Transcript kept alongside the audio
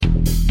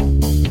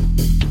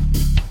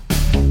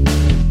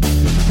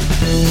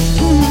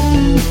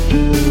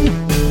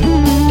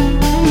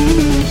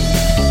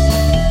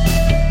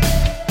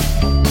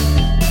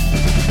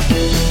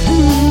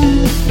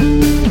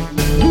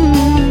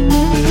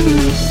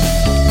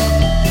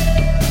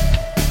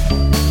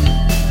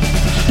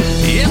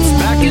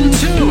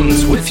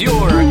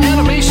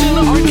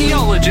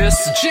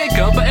hosts,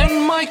 Jacob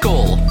and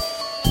Michael.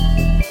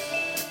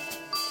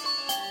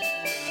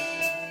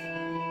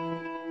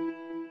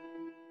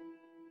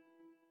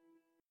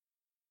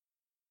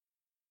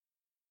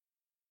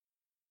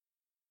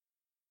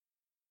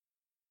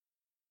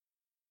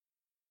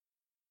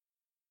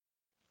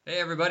 Hey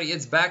everybody,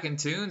 it's Back in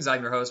Tunes.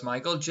 I'm your host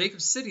Michael.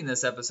 Jacob's sitting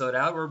this episode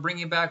out. We're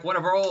bringing back one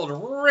of our old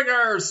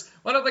ringers,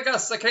 one of the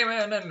guests that came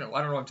in, and I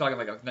don't know, I'm talking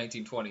like a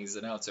 1920s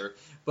announcer,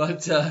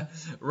 but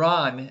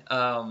Ron,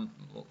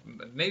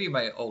 maybe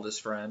my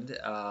oldest friend,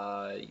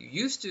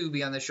 used to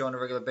be on the show on a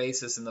regular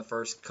basis in the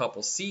first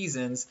couple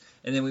seasons,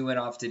 and then we went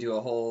off to do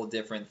a whole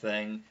different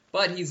thing.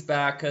 But he's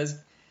back because, if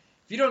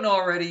you don't know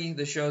already,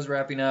 the show's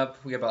wrapping up.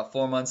 We got about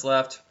 4 months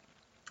left.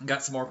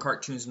 Got some more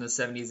cartoons in the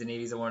 70s and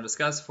 80s I want to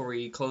discuss before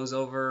we close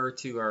over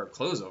to our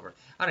I don't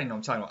even know what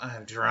I'm talking about.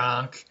 I'm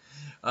drunk.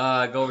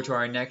 Go over to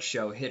our next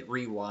show, hit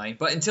rewind.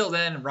 But until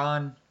then,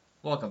 Ron,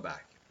 welcome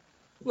back.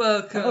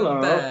 Welcome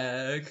Hello.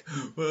 back.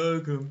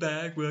 Welcome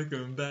back.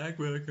 Welcome back.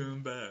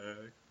 Welcome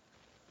back.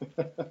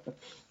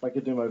 If I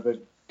could do my big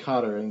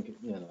cottering,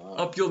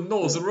 Up your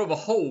nose and rubber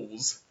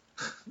holes.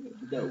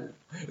 No.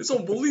 It's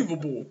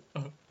unbelievable.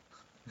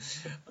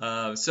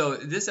 So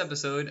this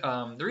episode,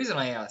 the reason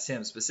I asked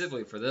him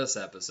specifically for this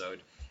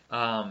episode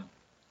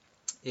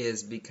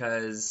is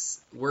because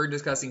we're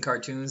discussing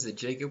cartoons that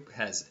Jacob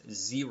has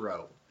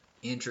zero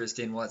interest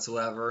in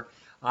whatsoever.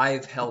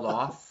 I've held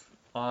off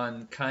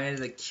on kind of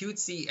the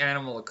cutesy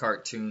animal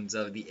cartoons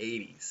of the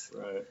 80s.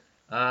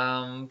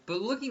 Right.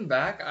 But looking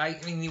back, I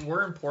mean, they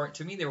were important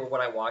to me. They were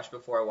what I watched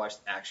before I watched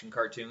action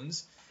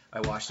cartoons.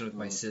 I watched them with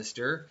my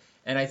sister,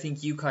 and I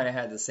think you kind of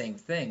had the same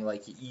thing.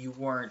 Like, you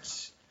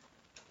weren't...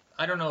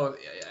 I don't know.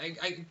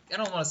 I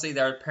don't want to say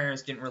that our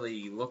parents didn't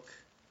really look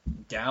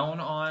down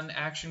on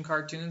action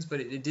cartoons, but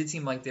it did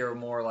seem like they were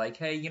more like,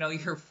 hey,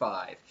 you're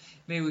 5.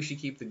 Maybe we should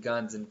keep the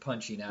guns and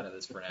punching out of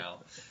this for now.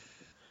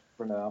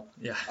 For now.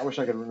 Yeah. I wish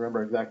I could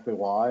remember exactly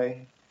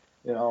why,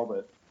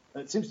 but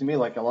it seems to me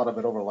like a lot of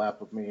it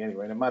overlapped with me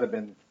anyway. And it might have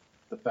been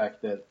the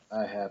fact that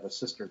I have a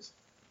sister that's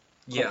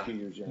Yeah,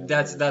 years younger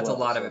that's as a well,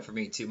 lot of so- it for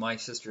me too. My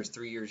sister's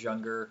 3 years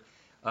younger.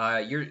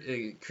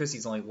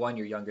 Chrissy's only 1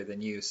 year younger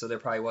than you, so there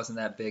probably wasn't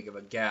that big of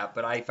a gap.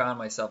 But I found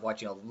myself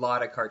watching a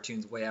lot of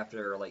cartoons way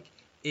after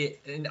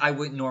and I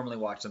wouldn't normally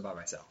watch them by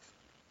myself.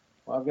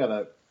 Well, I've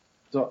got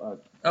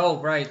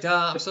Oh right,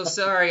 duh, I'm so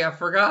sorry, I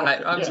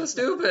forgot. I'm so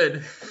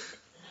stupid.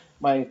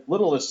 my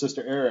littlest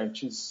sister, Erin.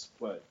 She's,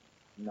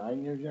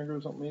 9 years younger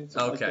or something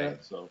Okay. like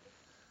that? So,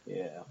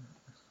 yeah.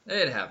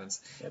 It happens.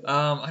 It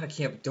I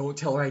can't. Don't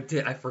tell her I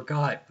did. I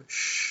forgot.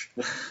 Shh.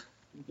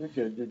 You're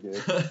good. You're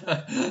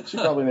good. She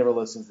probably never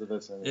listens to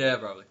this anyway. Yeah,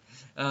 probably.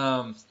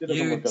 She doesn't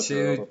You look up to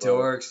her two older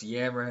brother. dorks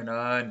yammering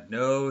on.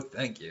 No,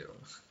 thank you.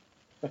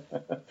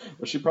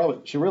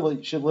 Well, she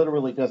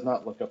literally does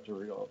not look up to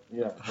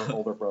her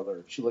older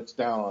brother. She looks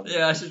down on him.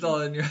 Yeah, she's all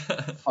in your.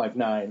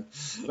 5'9".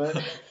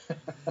 But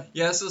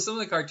Yeah, so some of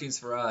the cartoons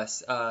for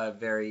us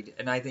varied,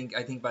 and I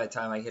think by the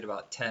time I hit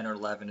about 10 or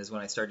 11 is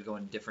when I started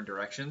going in different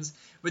directions.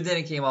 But then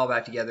it came all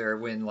back together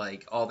when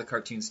all the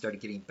cartoons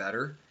started getting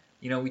better.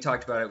 We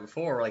talked about it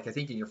before. I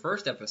think in your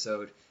first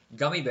episode,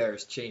 Gummy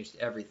Bears changed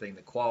everything.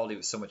 The quality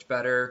was so much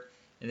better.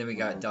 And then we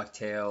got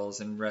DuckTales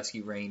and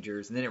Rescue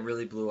Rangers, and then it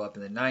really blew up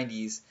in the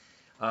 90s.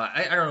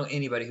 I don't know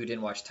anybody who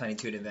didn't watch Tiny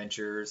Toon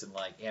Adventures and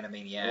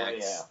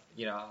Animaniacs,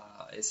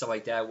 stuff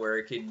like that, where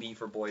it could be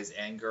for boys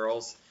and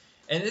girls.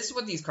 And this is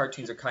what these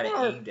cartoons are kind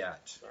of aimed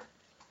at.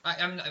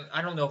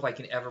 I don't know if I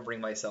can ever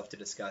bring myself to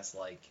discuss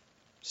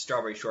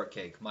Strawberry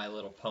Shortcake, My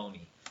Little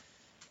Pony,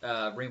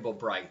 Rainbow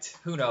Bright.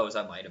 Who knows?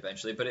 I might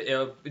eventually, but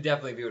it'll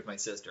definitely be with my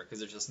sister because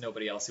there's just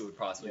nobody else who would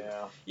possibly.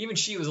 Yeah. Even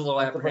she was a little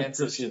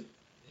apprehensive.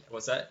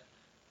 What's that?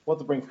 We'll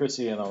have to bring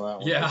Chrissy in on that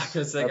one. Yeah,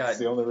 because that's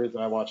the only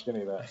reason I watched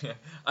any of that.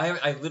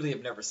 I literally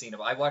have never seen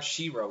him. I watched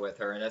She-Ra with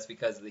her, and that's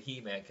because of the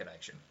He-Man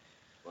connection.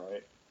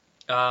 Right.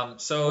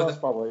 So that's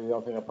probably the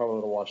only thing I probably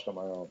would have watched on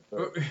my own.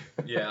 But.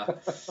 Yeah.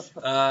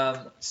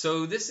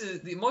 So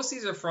most of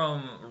these are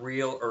from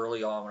real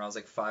early on when I was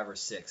 5 or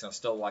 6, and I was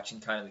still watching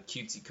kind of the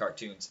cutesy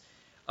cartoons.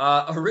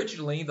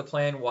 Originally, the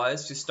plan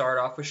was to start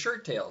off with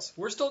Shirt Tales.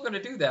 We're still going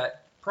to do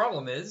that.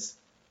 Problem is,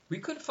 we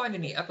couldn't find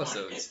any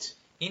episodes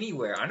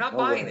anywhere. I'm not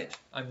buying it.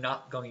 I'm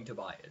not going to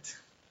buy it.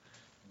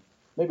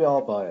 Maybe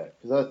I'll buy it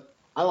because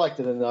I liked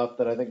it enough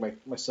that I think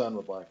my son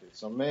would like it.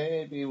 So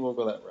maybe we'll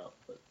go that route.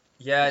 But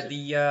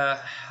yeah,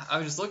 I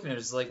was just looking at it.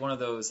 It's one of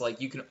those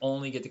you can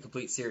only get the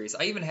complete series.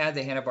 I even had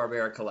the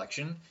Hanna-Barbera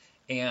collection,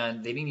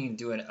 and they didn't even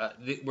do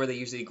where they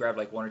usually grab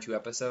 1 or 2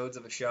 episodes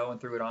of a show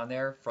and threw it on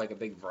there for a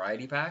big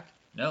variety pack.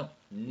 No,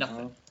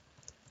 nothing.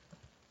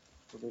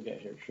 What do we got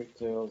here? Shirt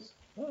Tales.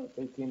 Oh,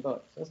 it's $18.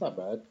 That's not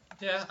bad.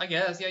 Yeah, I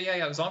guess. Yeah.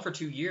 It was on for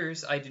 2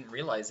 years. I didn't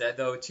realize that,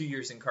 though. 2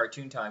 years in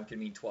cartoon time can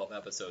mean 12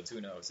 episodes. Who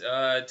knows?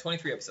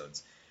 23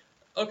 episodes.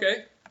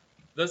 Okay,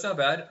 that's not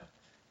bad.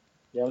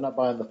 Yeah, I'm not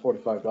buying the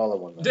 $45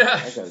 one. Yeah.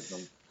 That guy's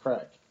some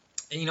crack.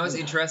 And what's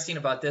interesting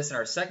about this and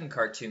our second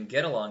cartoon,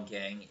 Get Along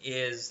Gang,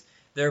 is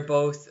they're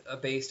both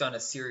based on a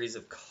series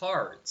of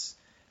cards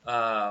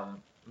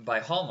by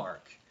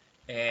Hallmark.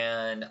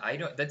 And I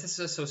don't. That's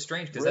just so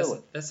strange because Really?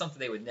 that's something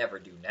they would never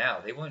do now.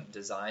 They wouldn't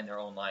design their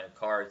own line of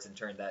cards and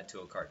turn that into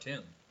a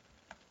cartoon.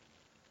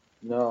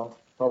 No,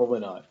 probably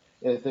not.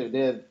 And if they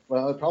did,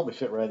 well, it'd probably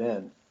fit right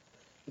in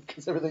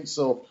because everything's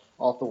so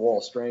off the wall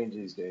strange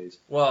these days.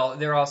 Well,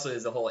 there also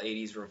is the whole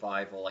 '80s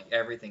revival. Like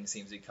everything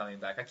seems to be coming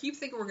back. I keep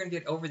thinking we're gonna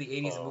get over the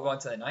 '80s and move on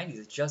to the '90s.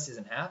 It just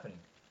isn't happening.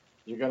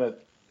 You're gonna,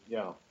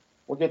 yeah.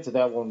 We'll get to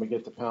that when we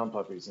get to Pound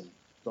Puppies, and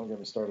don't get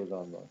me started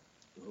on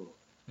the. Ooh.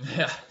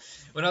 Yeah.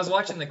 When I was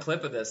watching the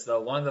clip of this,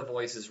 though, one of the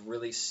voices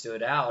really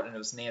stood out, and it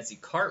was Nancy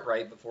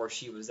Cartwright before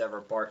she was ever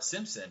Bart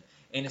Simpson.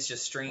 And it's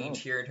just strange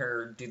Oh, hearing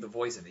her do the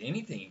voice of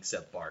anything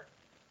except Bart.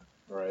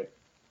 right.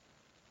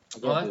 I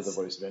Well, can't do the that's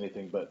voice of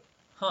anything, but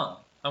huh.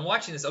 I'm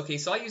watching this. Okay,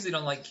 so I usually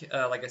don't like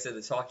I said,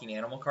 the talking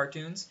animal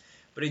cartoons,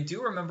 but I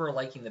do remember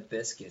liking the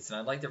Biscuits, and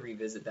I'd like to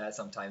revisit that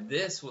sometime.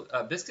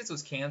 Biscuits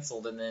was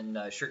canceled, and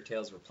then Shirt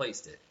Tales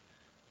replaced it.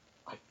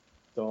 I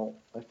don't.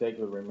 I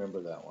vaguely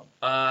remember that one.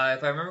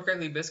 If I remember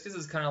correctly, Biscuits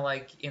is kind of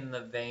like in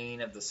the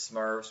vein of the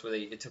Smurfs, where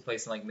it took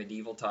place in like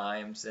medieval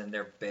times, and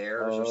they're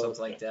bears or Oh, something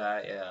okay. like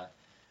that. Yeah.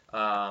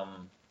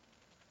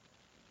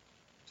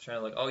 Trying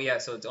to look. Oh yeah,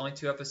 so it's only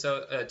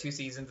two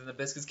seasons, and the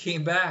Biscuits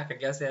came back. I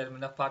guess they had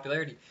enough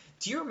popularity.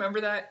 Do you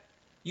remember that?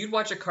 You'd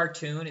watch a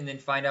cartoon and then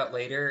find out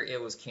later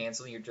it was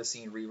canceled. And you're just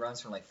seeing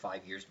reruns from like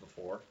 5 years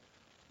before.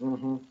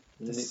 Mm-hmm.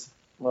 This,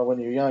 Well, when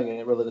you're young and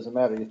it really doesn't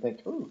matter, you think,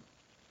 ooh,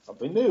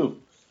 something new.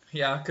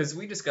 yeah, because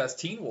we discussed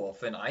Teen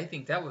Wolf, and I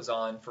think that was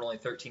on for only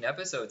 13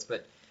 episodes,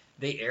 but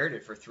they aired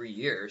it for 3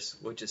 years,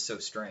 which is so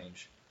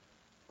strange.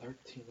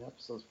 13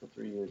 episodes for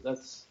 3 years.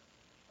 That's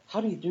how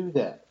do you do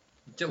that?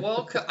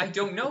 Well, I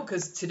don't know,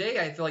 because today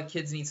I feel like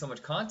kids need so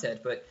much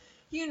content, but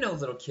you know,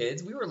 little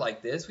kids, we were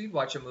like this. We'd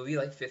watch a movie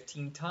like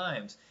 15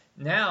 times.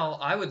 Now,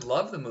 I would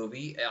love the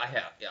movie.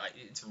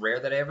 It's rare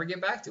that I ever get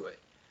back to it.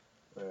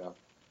 Yeah,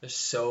 There's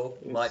so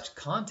it's much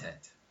content.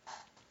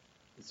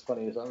 it's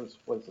funny as I was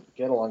at the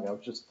get along. I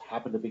was just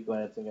happened to be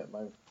glancing at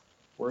my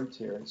words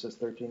here. It says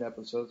 13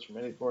 episodes from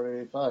 84 to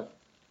 85.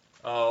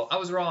 Oh, I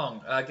was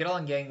wrong. Get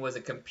Along Gang was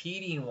a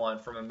competing one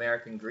from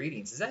American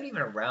Greetings. Is that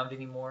even around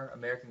anymore,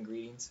 American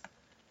Greetings?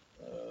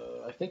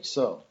 I think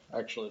so,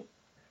 actually.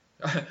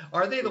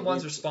 Are they the It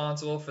ones used to.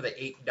 responsible for the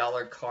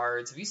 $8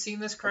 cards? Have you seen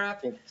this I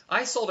crap? think.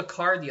 I sold a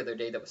card the other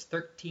day that was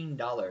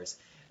 $13.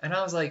 And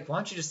I was like, why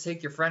don't you just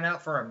take your friend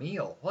out for a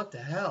meal? What the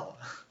hell?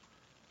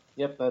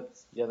 Yep,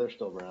 they're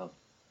still around.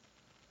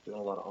 Doing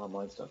a lot of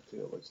online stuff too.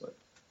 It looks like.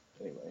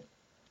 Anyway,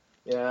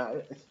 yeah.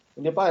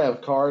 When you buy a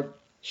card,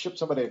 ship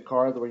somebody a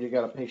card where you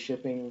got to pay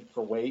shipping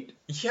for weight.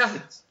 Yeah.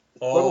 It's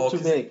a little Oh, too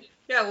 'cause big.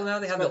 yeah, well now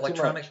they have the Spent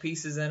too electronic much.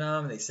 pieces in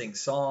them and they sing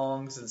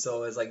songs and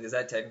so it's like is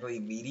that technically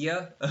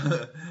media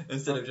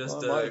instead of I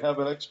just might have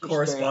an extra stamp.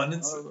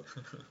 correspondence?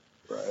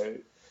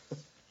 Right.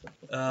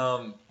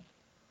 Um,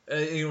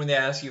 when they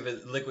ask you if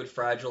it's liquid,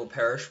 fragile,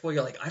 perishable,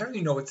 you're like, I don't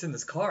even know what's in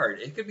this card.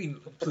 It could be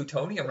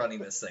plutonium running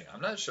this thing.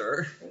 I'm not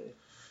sure. Hey,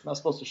 not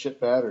supposed to ship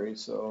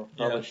batteries, so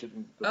Yeah. probably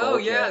shouldn't Oh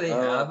divulge yeah, that. they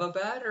have a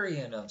battery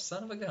in them.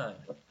 Son of a gun.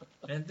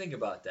 I didn't think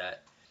about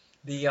that.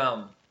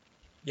 The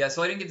Yeah,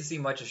 so I didn't get to see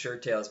much of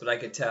Shirt Tales, but I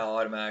could tell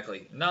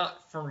automatically,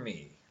 not for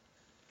me.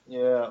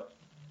 Yeah,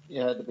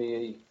 you had to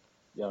be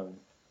young.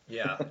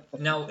 Yeah.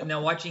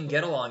 Now watching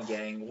Get Along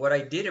Gang, what I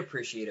did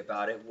appreciate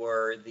about it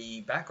were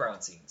the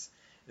background scenes.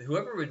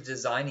 Whoever was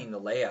designing the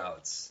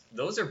layouts,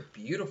 those are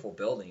beautiful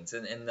buildings,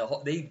 and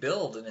they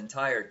build an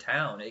entire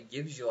town. It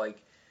gives you like,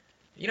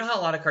 you know how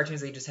a lot of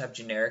cartoons they just have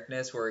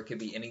genericness where it could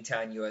be any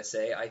town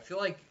USA. I feel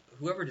like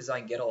whoever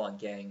designed Get Along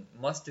Gang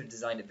must have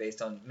designed it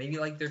based on maybe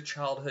like their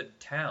childhood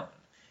town,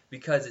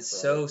 because it's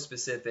Right. so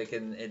specific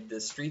and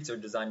the streets are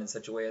designed in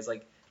such a way as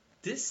like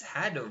this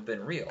had to have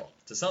been real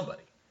to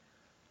somebody.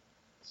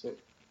 So,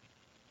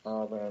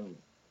 man, I'm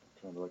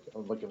trying to look.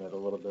 I'm looking at a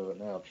little bit of it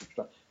now.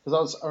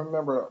 Because I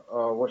remember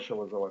what show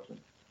was I watching?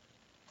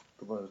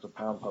 It was the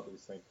Pound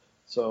Puppies thing.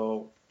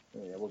 So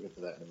yeah, we'll get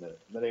to that in a minute.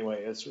 But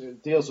anyway,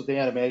 it deals with the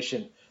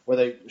animation where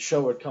the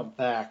show would come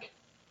back,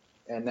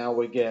 and now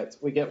we get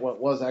what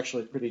was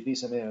actually pretty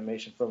decent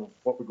animation from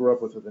what we grew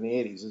up with in the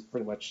 '80s. Is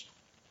pretty much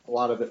a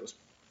lot of it was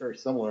very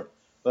similar,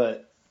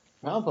 but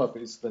Pound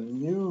Puppies, the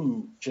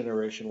new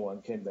generation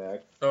one, came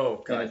back, Oh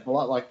and God. it's a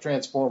lot like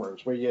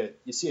Transformers, where you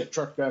see a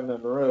truck driving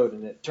down the road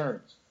and it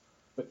turns,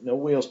 but no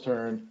wheels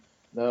turn,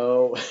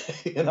 no,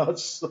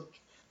 it's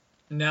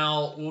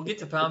Now we'll get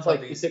to Pound it's like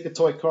you Puppies. take a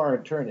toy car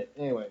and turn it.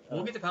 Anyway,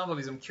 We'll get to Pound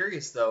Puppies. I'm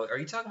curious though. Are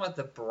you talking about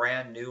the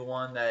brand new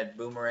one that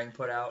Boomerang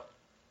put out?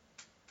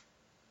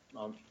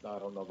 I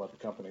don't know about the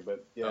company, but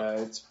Oh. yeah,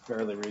 it's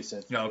fairly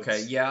recent. Okay,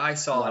 It's yeah, I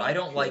saw it. I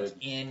not don't like good.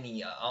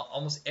 any,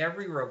 almost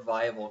every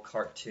revival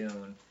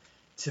cartoon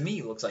to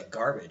me looks like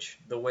garbage.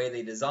 The way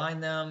they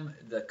design them,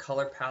 the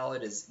color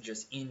palette is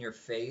just in your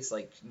face,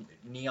 like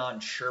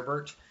neon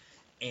sherbet,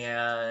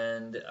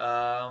 and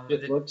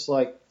It looks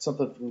like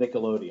something from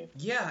Nickelodeon.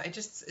 yeah,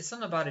 it's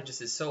something about it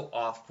just is so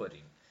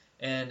off-putting,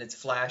 and it's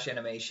flash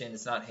animation.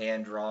 It's not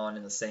hand drawn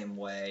in the same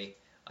way.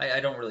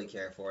 I don't really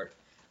care for it.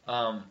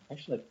 Um,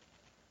 Actually,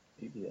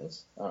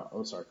 PBS. Oh,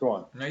 I'm sorry. Go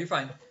on. no, you're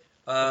fine.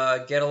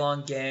 Get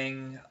Along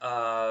Gang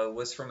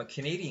was from a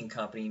Canadian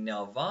company,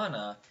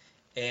 Nelvana,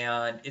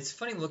 and it's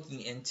funny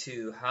looking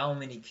into how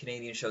many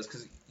Canadian shows,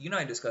 because you and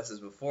I discussed this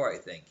before, I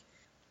think.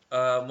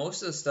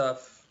 Most of the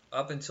stuff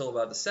up until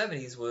about the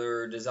 70s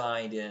were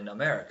designed in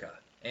America,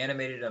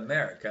 animated in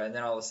America, and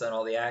then all of a sudden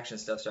all the action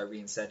stuff started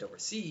being sent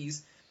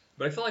overseas.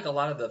 But I feel like a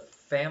lot of the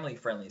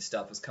family-friendly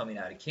stuff was coming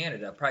out of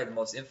Canada. Probably the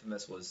most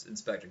infamous was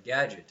Inspector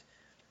Gadget.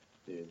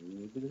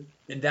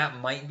 And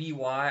that might be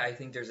why I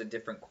think there's a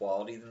different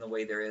quality than the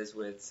way there is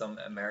with some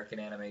American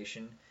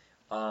animation.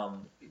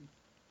 But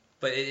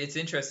it's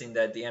interesting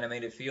that the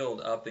animated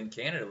field up in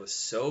Canada was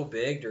so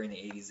big during the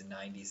 80s and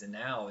 90s, and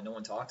now no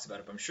one talks about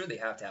it. But I'm sure they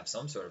have to have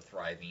some sort of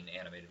thriving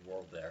animated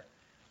world there.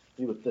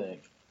 You would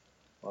think.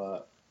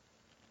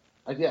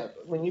 Yeah,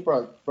 when you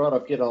brought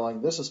up Get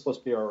Along, this is supposed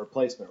to be our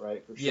replacement,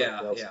 right? For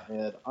sure. Yeah.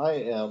 And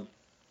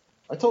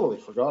I totally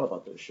forgot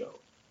about this show.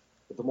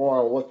 But the more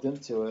I looked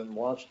into it and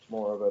watched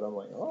more of it, I'm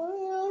like,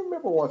 oh yeah, I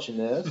remember watching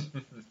this.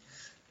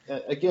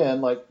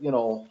 Again, like,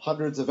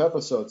 hundreds of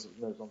episodes.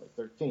 There's only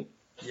 13.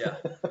 Yeah.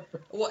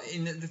 Well,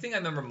 and the thing I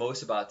remember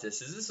most about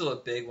this is a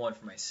big one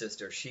for my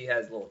sister. She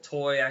has little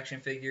toy action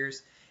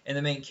figures, and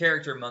the main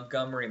character,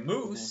 Montgomery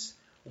Moose,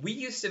 we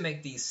used to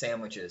make these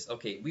sandwiches.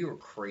 Okay, we were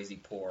crazy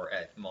poor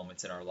at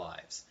moments in our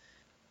lives.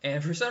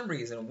 And for some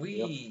reason,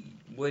 we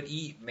would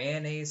eat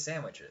mayonnaise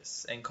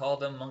sandwiches and call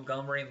them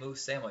Montgomery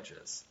Moose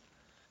sandwiches.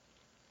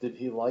 Did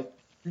he like?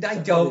 I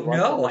don't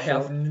know. I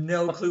have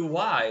no clue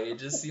why. It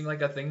just seemed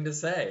like a thing to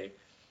say.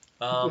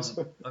 I'm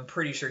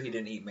pretty sure he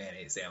didn't eat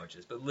mayonnaise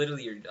sandwiches, but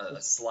literally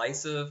a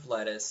slice of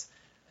lettuce,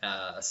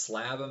 a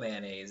slab of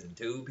mayonnaise, and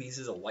 2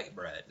 pieces of white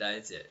bread.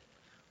 That's it.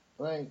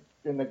 Right.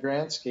 In the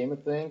grand scheme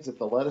of things, if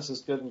the lettuce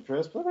is good and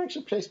crisp, that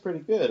actually tastes pretty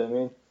good. I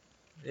mean,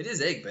 it is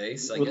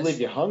egg-based. It would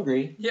leave you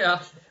hungry.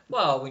 Yeah.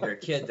 Well, when you're a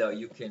kid, though,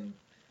 you can.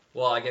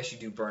 Well, I guess you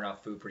do burn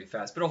off food pretty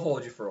fast, but it'll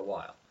hold you for a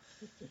while.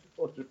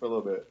 Hold you for a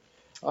little bit.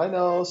 I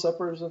know,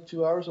 supper's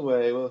 2 hours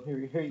away. Well, here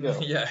you go.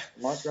 Yeah.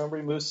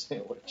 Montgomery Moose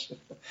sandwich.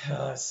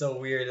 So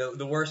weird.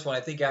 The worst one,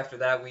 I think after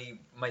that,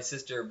 my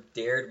sister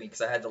dared me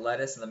because I had the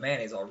lettuce and the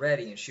mayonnaise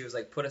already, and she was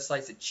like, put a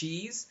slice of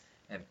cheese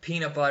and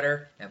peanut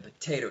butter and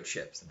potato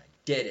chips, and I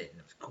did it, and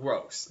it was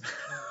gross.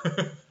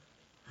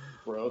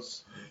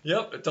 Gross?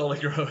 Yep, totally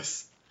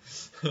gross.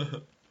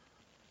 Some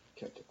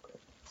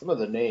of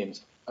the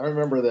names. I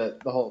remember that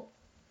the whole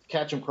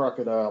Catch 'em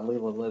Crocodile and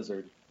Leland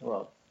Lizard.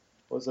 Well,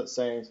 what was that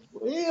saying?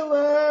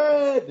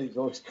 Leland! He's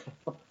always.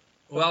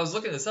 Well, I was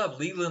looking this up.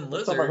 Leland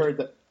Lizard. I heard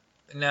that.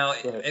 Now,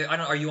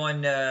 are you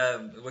on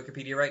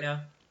Wikipedia right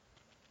now?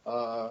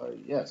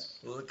 Yes.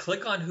 Well,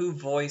 click on who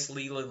voiced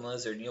Leland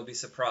Lizard, and you'll be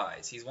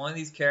surprised. He's one of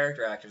these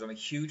character actors. I'm a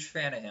huge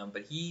fan of him,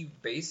 but he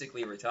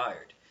basically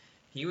retired.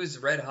 He was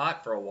red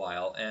hot for a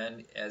while,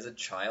 and as a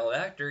child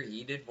actor,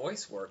 he did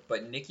voice work.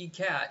 But Nicky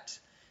Katt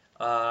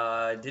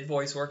did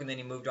voice work, and then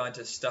he moved on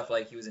to stuff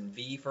like he was in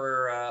V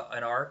for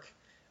an arc.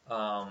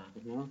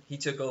 He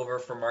took over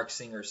for Mark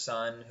Singer's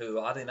son, who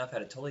oddly enough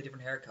had a totally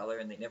different hair color,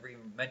 and they never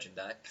even mentioned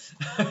that.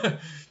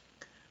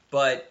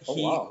 But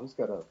wow, he's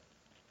got a.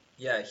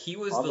 Yeah, he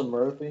was Robin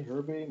Murphy,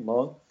 Herbie,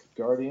 Monk,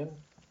 Guardian.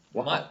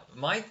 Wow.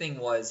 My thing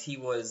was he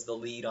was the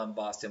lead on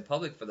Boston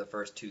Public for the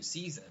first 2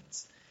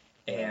 seasons.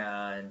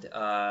 And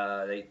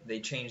they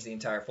changed the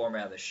entire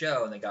format of the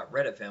show, and they got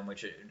rid of him,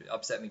 which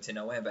upset me to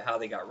no end. But how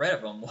they got rid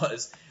of him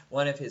was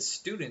one of his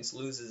students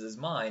loses his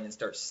mind and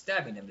starts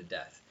stabbing him to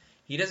death.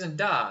 He doesn't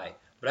die,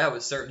 but I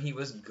was certain he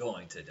was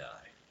going to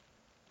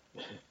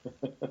die.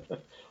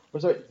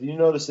 Do you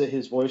notice that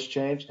his voice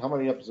changed? How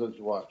many episodes did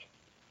you watch?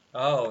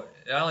 Oh,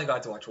 I only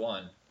got to watch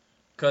one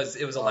because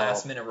it was a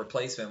last-minute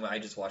replacement when I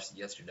just watched it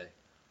yesterday.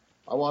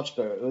 I watched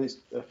at least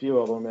a few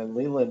of them, and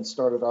Leland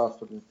started off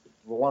with the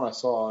one I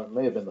saw. It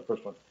may have been the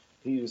first one.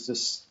 He was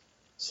this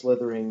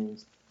slithering,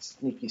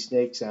 sneaky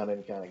snake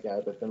sounding kind of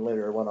guy, but then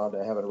later went on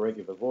to have a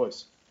regular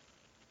voice.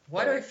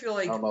 Why do I feel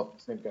like... I don't know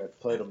if the same guy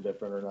played him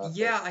different or not.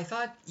 Yeah, I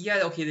thought...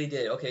 Yeah, okay, they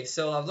did. Okay,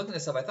 so I was looking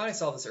this up. I thought I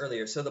saw this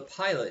earlier. So the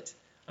pilot...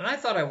 And I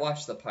thought I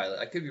watched the pilot.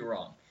 I could be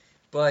wrong.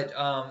 But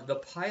the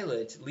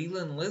pilot,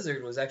 Leland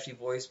Lizard, was actually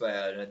voiced by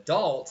an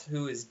adult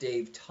who is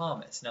Dave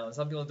Thomas. Now,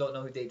 some people don't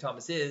know who Dave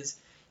Thomas is.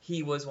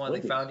 He was one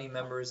of the founding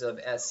members of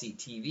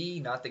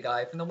SCTV, not the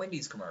guy from the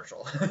Wendy's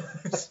commercial.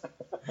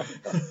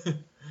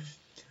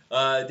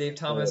 Dave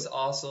Thomas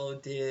also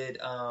did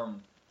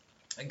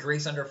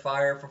Grace Under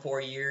Fire for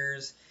 4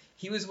 years.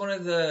 He was one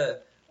of the...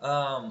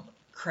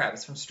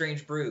 it's from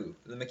Strange Brew.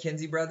 The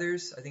McKenzie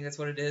brothers, I think that's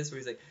what it is, where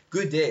he's like,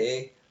 good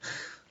day.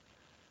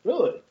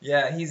 Really?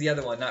 Yeah, he's the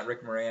other one, not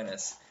Rick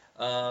Moranis.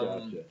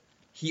 Gotcha.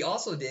 He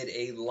also did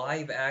a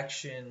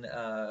live-action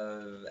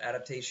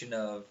adaptation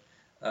of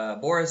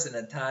Boris and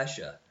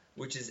Natasha,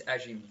 which is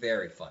actually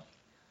very funny.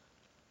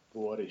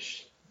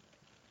 Boorish.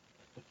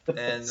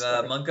 And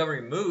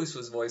Montgomery Moose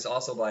was voiced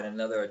also by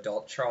another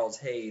adult, Charles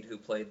Hayde, who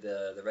played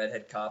the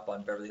redhead cop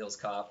on Beverly Hills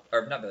Cop,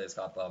 or not Beverly Hills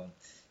Cop,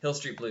 Hill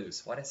Street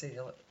Blues. Why did I say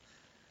Hill?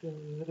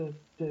 One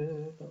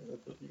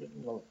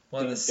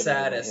of the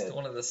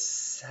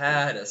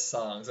saddest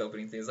songs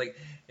opening things. Like,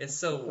 it's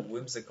so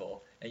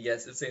whimsical, and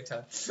yes, at the same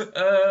time,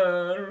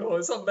 I don't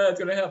know, something bad's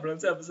gonna happen on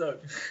this episode.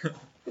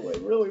 Do I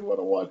really want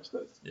to watch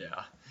this?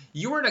 Yeah.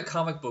 You weren't a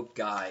comic book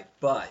guy,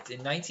 but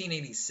in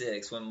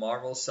 1986, when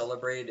Marvel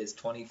celebrated its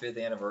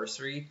 25th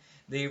anniversary,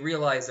 they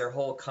realized their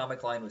whole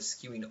comic line was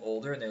skewing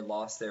older and they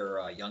lost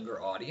their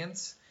younger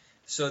audience.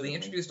 So they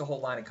introduced a whole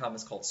line of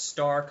comics called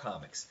Star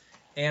Comics.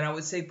 And I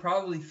would say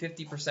probably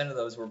 50% of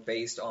those were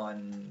based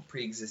on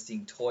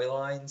pre-existing toy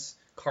lines,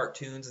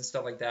 cartoons, and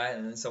stuff like that,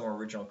 and then some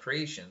original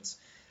creations.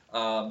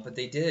 But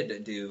they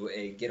did do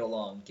a Get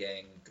Along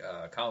Gang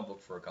comic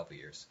book for a couple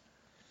years.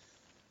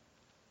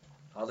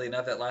 Oddly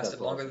enough, that lasted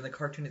longer than the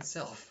cartoon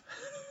itself.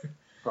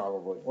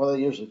 Probably. Well,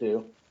 they usually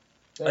do.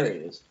 There he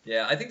is.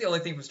 Yeah, I think the only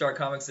thing from Star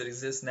Comics that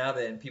exists now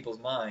that in people's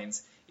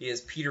minds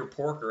is Peter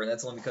Porker, and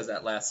that's only because of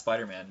that last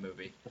Spider-Man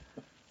movie.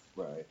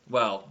 Right.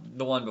 Well,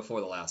 the one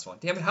before the last one.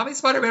 Damn it, how many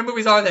Spider-Man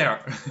movies are there?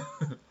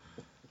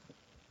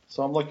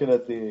 So I'm looking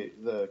at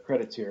the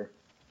credits here,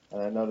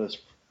 and I noticed,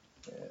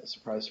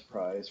 surprise,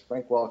 surprise,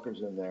 Frank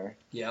Welker's in there.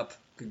 Yep,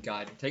 good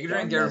God. Take a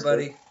drink,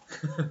 everybody.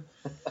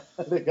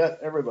 They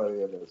got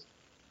everybody in this.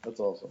 That's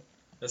awesome.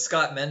 The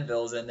Scott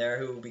Menville's in there,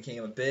 who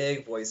became a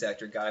big voice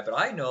actor guy, but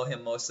I know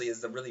him mostly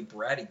as the really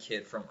bratty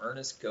kid from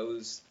Ernest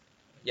Goes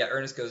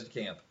to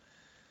Camp.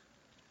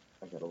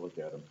 I gotta look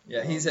at him.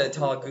 Yeah, he's a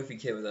tall, goofy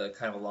kid with a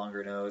kind of a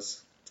longer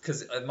nose.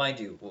 Because,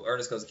 mind you,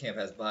 Ernest Goes to Camp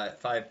has 5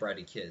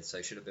 bratty kids, so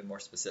I should have been more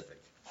specific.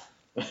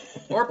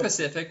 Or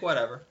Pacific,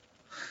 whatever.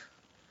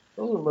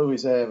 Those are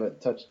movies I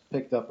haven't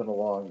picked up in a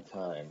long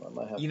time. I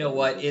might have. You know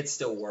what? It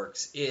still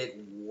works. It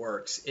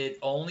works. It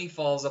only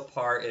falls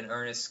apart in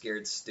Ernest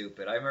Scared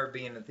Stupid. I remember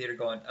being in the theater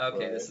going,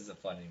 okay, This isn't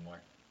fun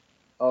anymore.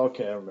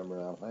 Okay, I remember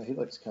now. He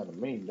looks kind of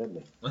mean,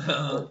 doesn't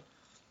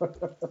he?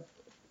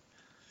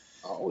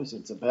 Always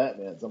in some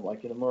Batmans. I'm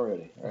liking him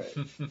already. All right.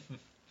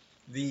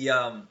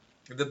 The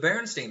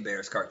Berenstain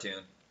Bears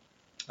cartoon.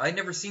 I'd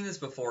never seen this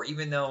before,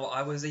 even though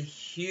I was a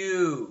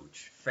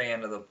huge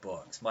fan of the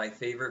books. My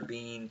favorite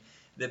being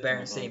the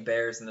Berenstain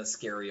Bears and the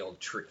scary old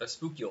tree, a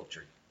spooky old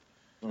tree.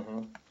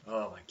 Mm-hmm.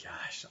 Oh my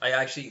gosh!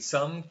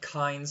 Some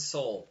kind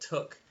soul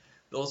took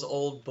those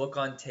old book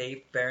on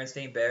tape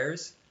Berenstain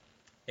Bears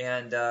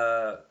and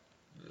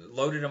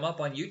loaded them up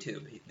on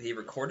YouTube. They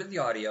recorded the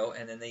audio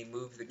and then they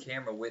moved the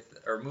camera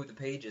moved the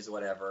pages,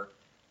 whatever.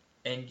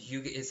 And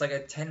it's like a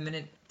 10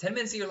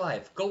 minutes of your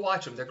life. Go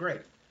watch them; they're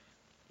great.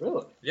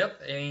 Really?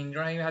 Yep. I mean, you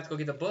don't even have to go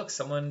get the book.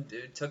 Someone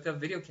took a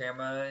video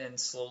camera and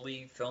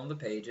slowly filmed the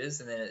pages,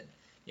 and then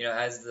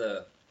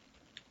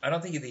I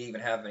don't think they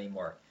even have any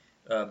more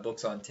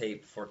books on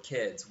tape for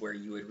kids where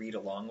you would read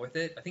along with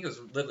it. I think it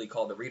was literally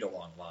called the read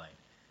along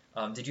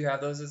line. Did you have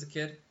those as a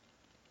kid?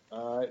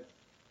 The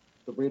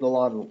read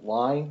along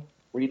line,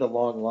 is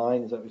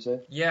that what you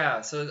said?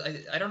 Yeah. So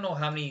I don't know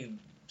how many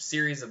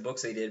series of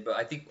books they did, but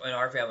I think in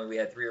our family we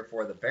had 3 or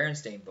 4 of the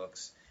Berenstain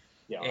books.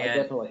 Yeah, I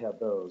definitely have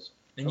those.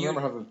 I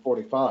remember having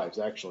 45s,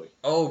 actually.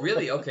 Oh,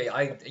 really? Okay.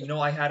 I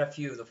had a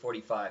few of the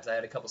 45s. I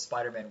had a couple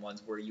Spider-Man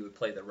ones where you would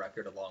play the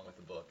record along with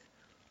the book.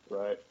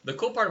 Right. The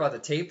cool part about the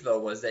tape, though,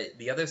 was that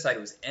the other side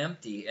was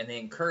empty, and they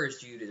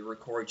encouraged you to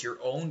record your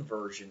own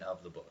version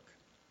of the book.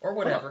 Or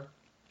whatever.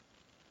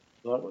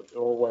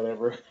 Or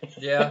whatever.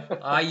 Yeah.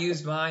 I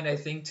used mine, I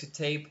think, to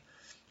tape.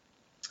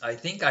 I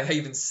think I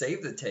even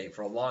saved the tape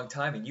for a long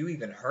time, and you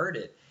even heard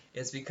it.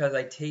 It's because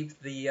I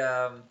taped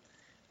the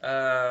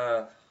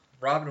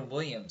Robin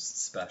Williams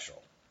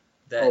special.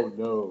 Oh,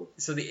 no.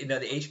 So the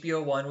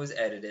HBO one was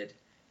edited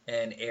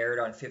and aired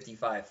on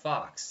 55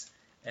 Fox.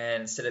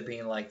 And instead of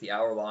being like the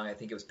hour long, I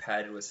think it was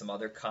padded with some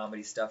other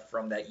comedy stuff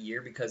from that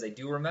year, because I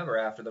do remember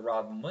after the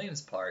Robin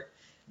Williams part,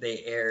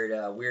 they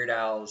aired Weird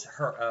Al's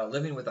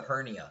Living with a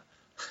Hernia.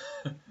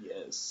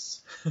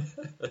 Yes.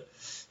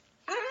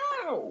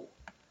 Ow!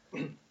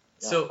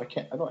 So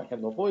I don't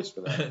have no voice for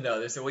that. No,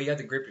 they said, well, you have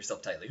to grip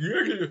yourself tightly.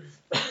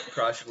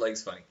 Cross your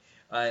legs funny.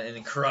 And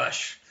then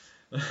crush.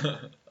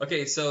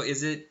 Okay, so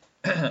is it...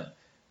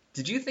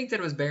 Did you think that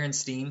it was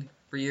Berenstain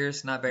for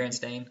years, not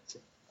Berenstain?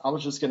 I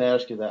was just going to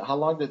ask you that. How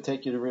long did it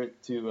take you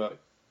to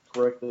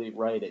correctly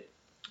write it?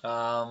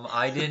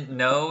 I didn't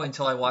know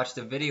until I watched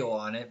a video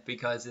on it,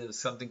 because it was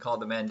something called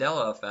the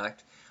Mandela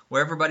Effect,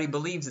 where everybody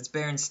believes it's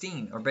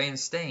Berenstain or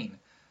Berenstain.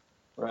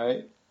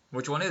 Right.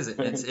 Which one is it?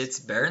 It's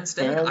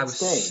Berenstain? I was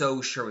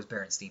so sure it was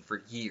Berenstain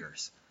for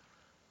years.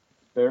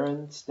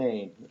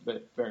 Berenstain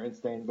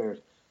Bears.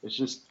 It's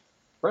just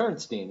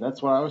Berenstain.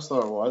 That's what I always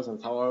thought it was.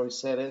 That's how I always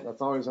said it.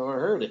 That's always how I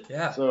heard it.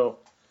 Yeah. So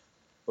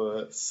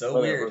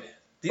weird.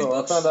 These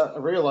books... I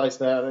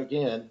realized that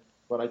again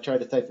when I tried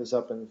to type this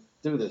up and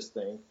do this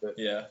thing. But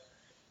yeah.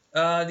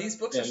 These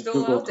books are still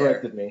Google out there.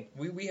 corrected me.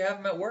 We have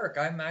them at work.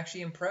 I'm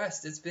actually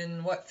impressed. It's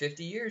been,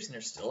 50 years, and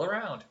they're still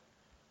around.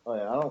 Oh,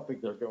 yeah, I don't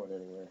think they're going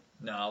anywhere.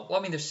 No. Well,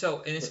 I mean,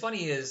 and it's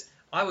funny is,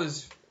 I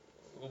was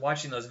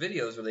watching those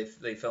videos where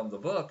they filmed the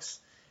books,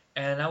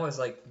 and I was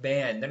like,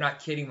 man, they're not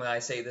kidding when I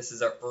say this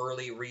is an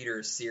early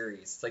readers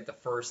series. It's like the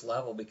first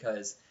level,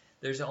 because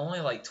there's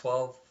only like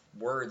 12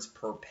 words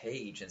per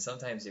page, and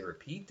sometimes they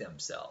repeat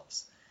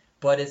themselves.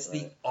 But it's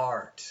the Right.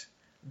 art.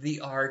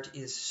 The art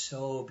is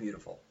so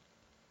beautiful.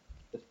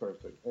 It's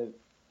perfect.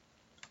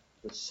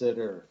 The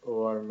Sitter.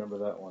 Oh, I remember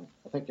that one.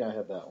 I think I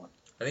had that one.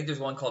 I think there's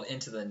one called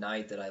Into the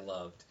Night that I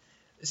loved.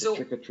 The So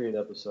Trick or Treat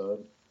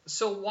episode.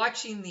 So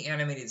watching the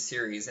animated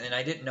series, and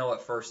I didn't know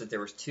at first that there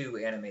was two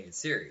animated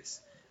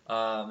series,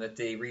 that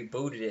they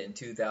rebooted it in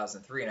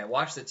 2003, and I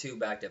watched the two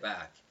back to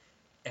back.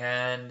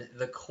 And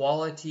the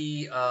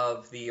quality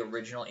of the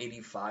original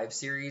 85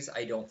 series,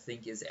 I don't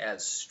think is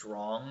as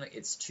strong.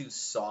 It's too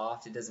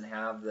soft. It doesn't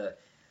have the...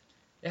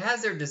 It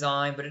has their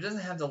design, but it doesn't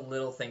have the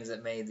little things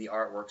that made the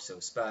artwork so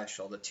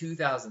special. The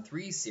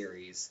 2003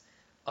 series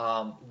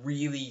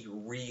really,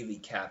 really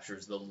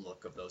captures the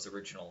look of those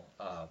original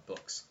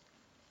books.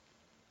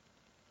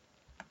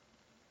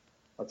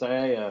 I'll tell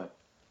you, I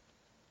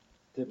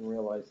didn't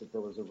realize that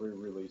there was a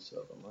re-release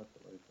of them. I have to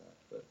like that.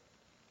 But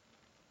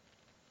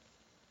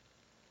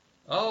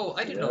Oh,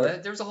 I didn't know yeah,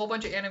 that. There was a whole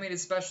bunch of animated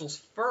specials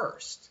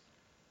first.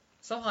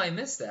 Somehow I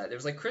missed that. There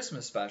was like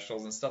Christmas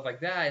specials and stuff like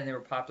that, and they were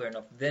popular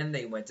enough. Then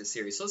they went to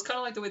series. So it's kind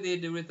of like the way they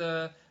did with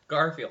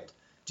Garfield.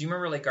 Do you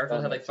remember like Garfield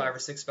that had like makes 5 or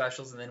sense. 6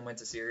 specials and then went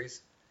to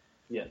series?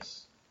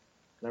 Yes,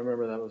 I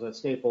remember that was a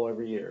staple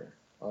every year.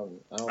 I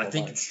don't I know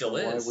think why. it still Why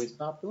is. we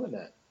stopped doing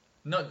that?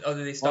 No, oh,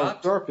 did they Oh,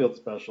 stop? Garfield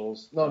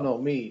specials. No, Oh, no,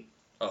 me.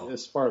 oh,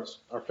 As far as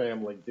our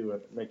family doing,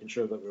 making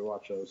sure that we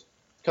watch those.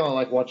 It's kind of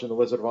like watching The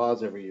Wizard of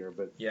Oz every year,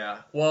 but yeah.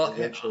 Well,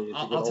 eventually,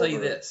 as you get I'll tell you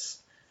older, this.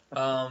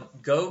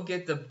 Go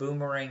get the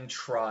Boomerang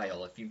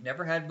trial. If you've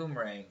never had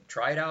Boomerang,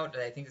 try it out.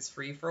 I think it's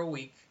free for a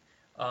week.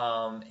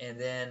 And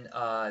then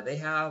they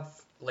have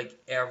like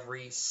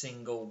every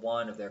single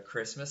one of their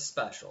Christmas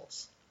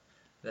specials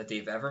that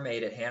they've ever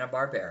made at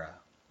Hanna-Barbera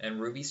and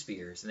Ruby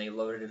Spears, and they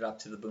loaded it up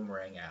to the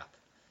Boomerang app.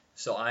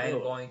 So I am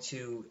really, going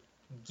to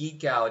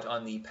geek out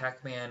on the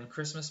Pac-Man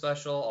Christmas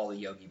special, all the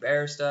Yogi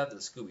Bear stuff, the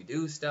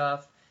Scooby-Doo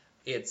stuff.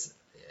 It's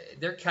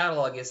their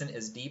catalog isn't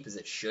as deep as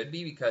it should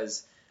be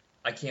because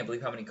I can't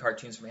believe how many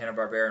cartoons from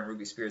Hanna-Barbera and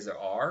Ruby Spears there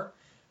are.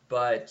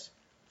 But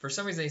for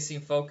some reason, they seem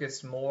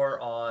focused more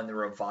on the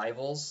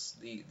revivals,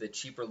 the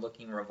cheaper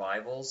looking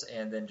revivals,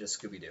 and then just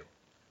Scooby-Doo.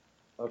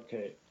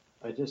 okay.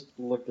 I just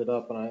looked it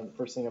up, and the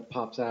first thing that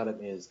pops out at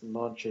me is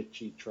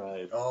Monchichi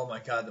Tribe. Oh my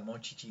God, the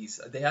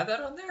Monchichis. They have that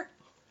on there?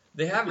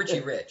 They have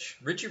Richie Rich.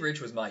 Richie Rich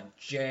was my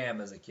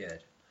jam as a kid.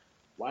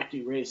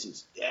 Wacky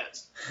Races,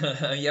 yes.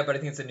 Yeah, but I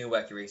think it's a new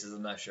Wacky Races.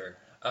 I'm not sure.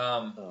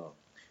 Oh,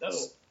 no.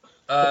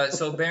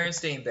 So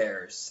Berenstain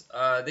Bears.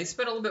 They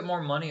spent a little bit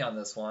more money on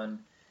this one.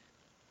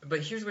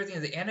 But here's the weird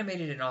thing. They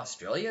animated in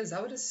Australia. Is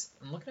that what it's...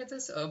 I'm looking at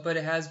this. But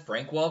it has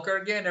Frank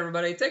Welker again.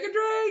 Everybody, take a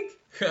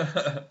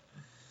drink!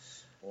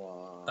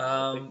 Wow.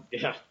 Um,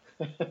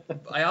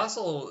 I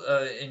also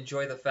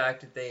enjoy the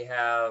fact that they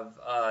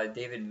have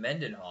David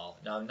Mendenhall.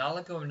 Now, not a lot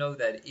of people know who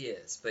that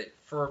is, but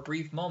for a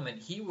brief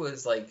moment, he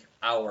was like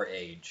our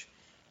age.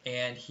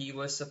 And he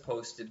was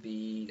supposed to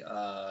be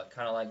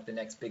kind of like the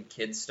next big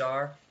kid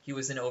star. He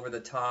was in Over the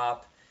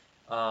Top,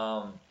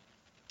 some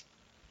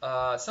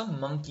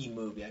monkey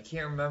movie. I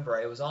can't remember.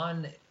 It was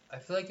on, I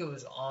feel like it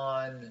was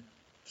on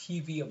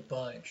TV a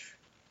bunch.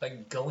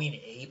 Like Going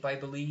Ape, I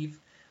believe.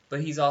 But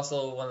he's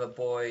also one of the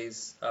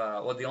boys,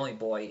 well, the only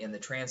boy in the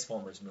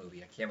Transformers movie.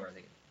 I can't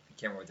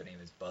remember what the name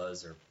is,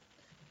 Buzz or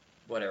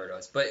whatever it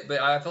was. But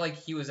I feel like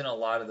he was in a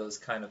lot of those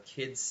kind of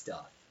kids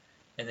stuff,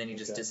 and then he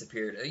just Okay.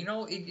 disappeared. You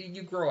know,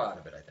 you grow out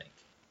of it, I think.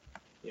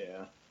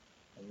 Yeah.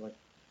 I'm like,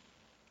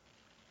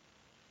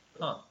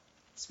 Huh.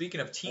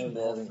 Speaking of Teen I'm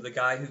Wolf, having- the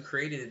guy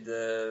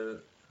who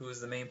was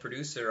the main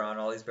producer on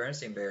all these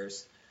Berenstain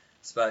Bears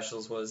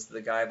specials was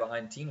the guy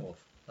behind Teen Wolf.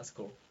 That's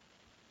cool.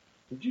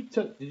 did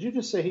you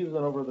just say he was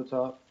an Over the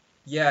Top?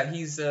 Yeah,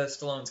 he's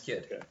Stallone's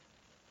kid. Okay.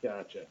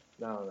 Gotcha.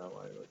 No,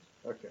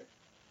 okay.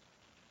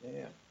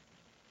 Yeah.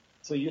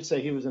 So you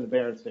say he was in the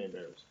Berenstain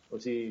Bears?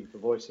 Was he the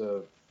voice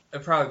of?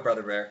 Probably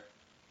Brother Bear.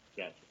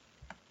 Gotcha.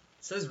 It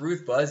says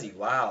Ruth Buzzy.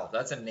 Wow,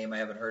 that's a name I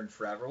haven't heard in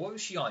forever. What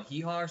was she on?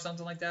 Hee Haw or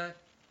something like that?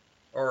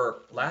 Or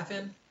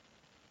Laugh-In?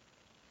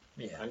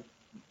 Yeah.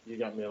 You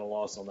got me at a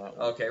loss on that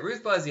one. Okay,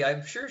 Ruth Buzzy.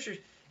 I'm sure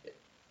she.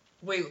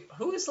 Wait,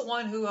 who is the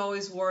one who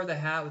always wore the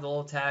hat with a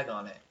little tag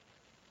on it?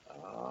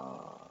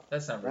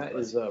 That's not Ruth That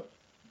Buzzy. is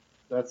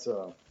that's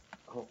oh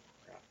crap.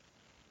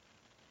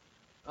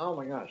 Oh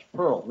my gosh,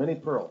 Pearl, Minnie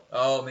Pearl.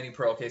 Oh, Minnie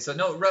Pearl. Okay, so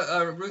no,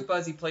 Ruth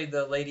Buzzy played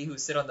the lady who would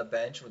sit on the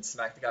bench and would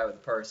smack the guy with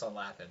the purse on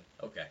Laughing.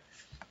 Okay.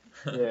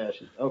 Yeah,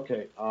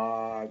 okay.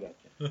 I got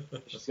you.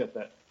 She's got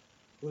that.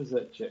 Who is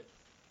that chick?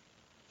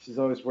 She's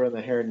always wearing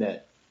the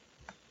hairnet.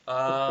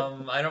 I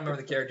don't remember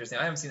the character's name.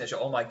 I haven't seen that show.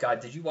 Oh my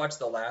God, did you watch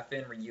the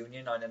Laugh-In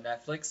reunion on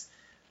Netflix?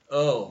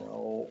 Oh,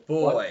 No.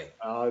 boy. What?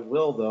 I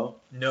will though.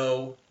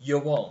 No, you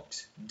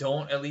won't.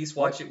 Don't at least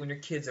watch it when your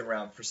kid's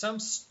around. For some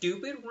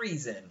stupid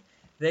reason,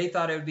 they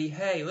thought it would be,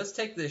 hey, let's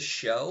take this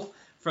show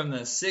from the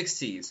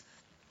 60s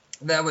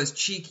that was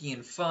cheeky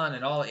and fun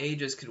and all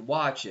ages could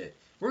watch it.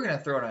 We're going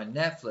to throw it on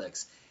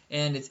Netflix.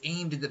 And it's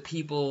aimed at the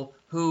people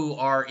who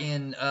are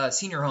in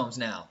senior homes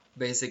now,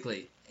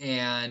 basically.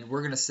 And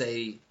we're going to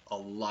say a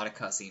lot of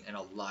cussing and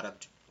a lot of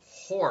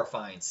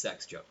horrifying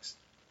sex jokes.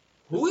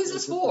 Who is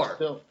this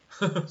for?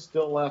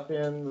 Still laugh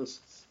in the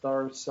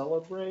Star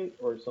Celebrate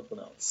or something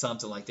else?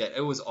 Something like that.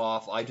 It was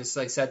awful. I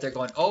sat there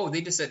going, oh,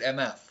 they just said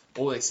MF.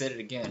 Oh, they said it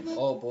again.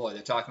 Oh boy,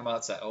 they're talking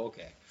about sex. Oh,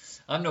 okay.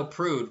 I'm no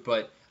prude,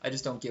 but I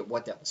just don't get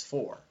what that was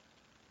for.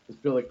 Is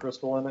Billy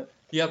Crystal in it?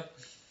 Yep.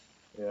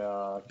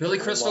 Yeah. Billy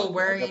Crystal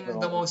wearing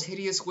the most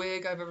hideous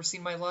wig I've ever seen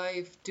in my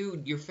life.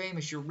 Dude, you're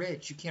famous, you're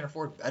rich. You can't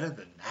afford better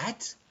than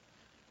that?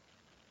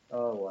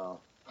 Oh, wow.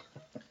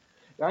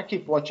 I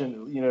keep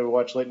watching,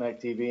 watch late night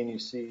TV and you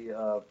see,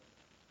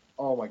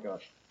 oh my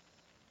gosh.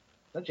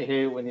 Don't you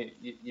hate it when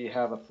you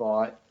have a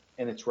thought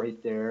and it's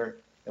right there,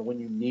 and when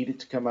you need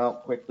it to come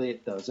out quickly,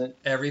 it doesn't?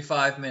 Every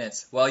 5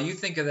 minutes. Well, you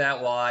think of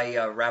that while I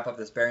wrap up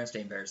this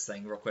Berenstain Bears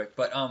thing real quick.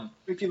 But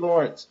Vicki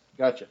Lawrence.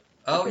 Gotcha.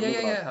 Oh,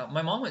 Okay, yeah.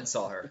 My mom went and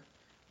saw her.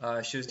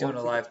 She was doing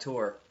a live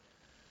tour.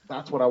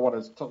 That's what I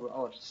wanted to talk about.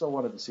 Oh, I so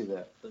wanted to see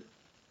that. But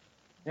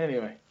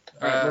anyway.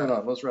 All right, moving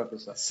on. Let's wrap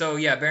this up. So,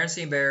 yeah,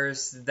 Berenstain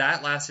Bears,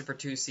 that lasted for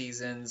 2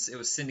 seasons. It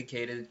was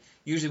syndicated.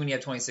 Usually when you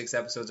have 26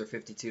 episodes or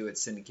 52,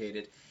 it's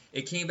syndicated.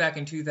 It came back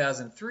in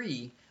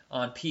 2003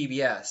 on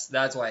PBS.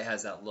 That's why it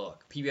has that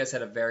look. PBS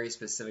had a very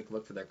specific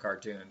look for their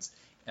cartoons.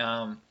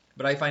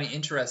 But I find it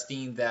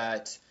interesting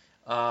that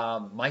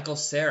Michael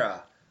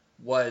Cera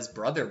was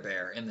Brother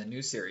Bear in the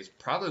new series,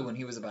 probably when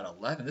he was about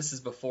 11. This is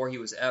before he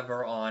was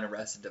ever on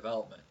Arrested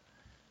Development.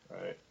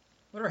 Right.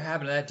 Whatever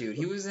happened to that dude?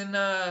 He was in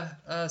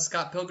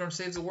Scott Pilgrim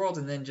Saves the World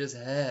and then just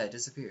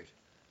disappeared.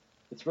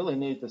 It's really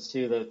neat to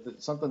see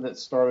that something that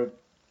started,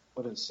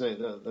 what did it say?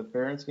 The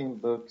Berenstain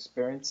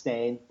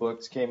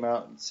books came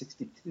out in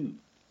 '62.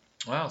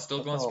 Wow,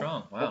 still going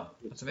strong. Wow,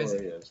 that's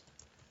amazing.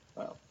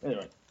 Wow.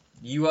 Anyway.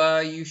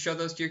 You show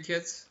those to your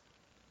kids?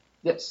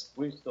 Yes,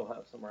 we still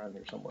have some around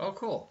here somewhere. Oh,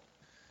 cool.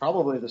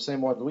 Probably the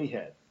same ones we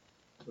had,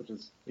 which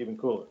is even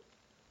cooler.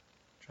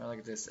 Trying to look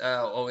at this.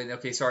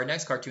 Okay. So our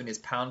next cartoon is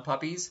Pound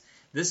Puppies.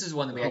 This is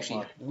one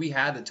that we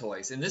had the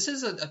toys, and this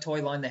is a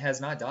toy line that has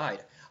not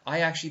died. I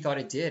actually thought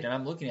it did, and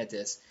I'm looking at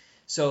this.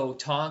 So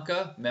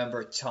Tonka,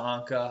 remember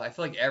Tonka? I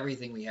feel like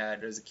everything we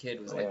had as a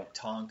kid was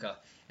Tonka,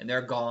 and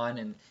they're gone.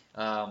 And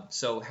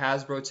so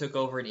Hasbro took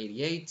over in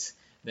 '88.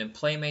 Then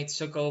Playmates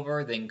took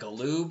over. Then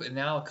Galoob, and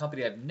now a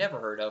company I've never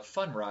heard of,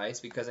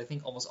 Funrise, because I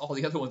think almost all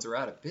the other ones are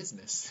out of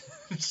business.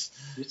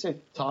 You say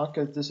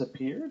Tonka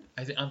disappeared?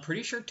 I'm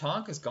pretty sure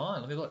Tonka's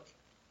gone. Let me look.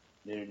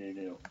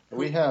 No.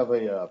 We have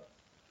a.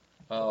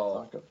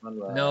 Tonka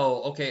Funrise.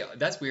 No, okay,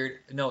 that's weird.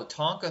 No,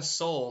 Tonka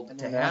sold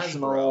to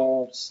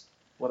Hasbro.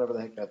 Whatever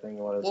the heck that thing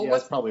was. Well,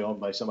 it's probably owned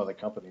by some other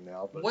company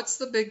now. But what's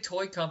the big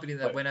toy company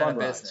that went out of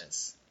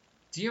business?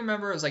 Do you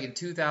remember it was like in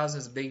 2000, it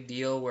was a big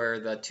deal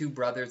where the two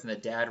brothers and the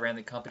dad ran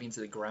the company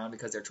into the ground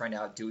because they're trying to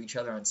outdo each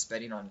other on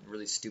spending on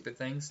really stupid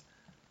things?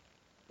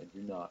 I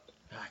do not.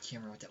 I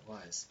can't remember what that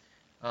was.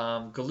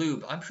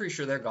 Galoob, I'm pretty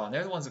sure they're gone.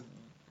 They're the ones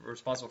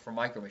responsible for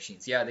Micro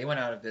Machines. Yeah, they went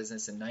out of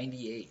business in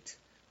 '98.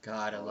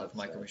 God, I love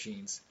Micro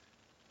Machines.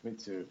 Me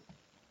too.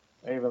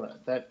 I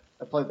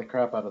played the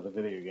crap out of the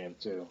video game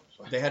too.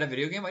 So. They had a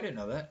video game? I didn't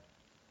know that.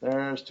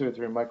 There's 2 or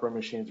 3 Micro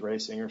Machines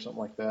Racing or something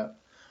like that.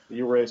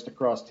 You raced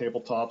across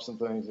tabletops and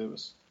things. It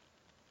was.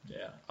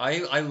 Yeah,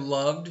 I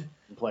loved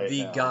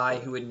the guy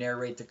who would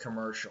narrate the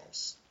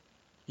commercials.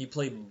 He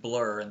played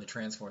Blur in the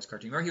Transformers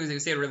cartoon. Remember, he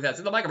was saying really fast.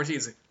 In the Micro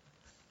Machines.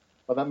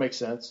 Oh, that makes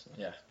sense.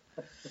 Yeah.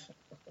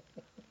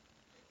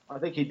 I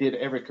think he did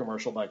every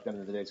commercial back then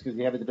in the days because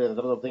he had the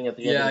little thing at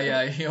the end.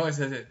 Yeah, he always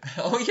has it.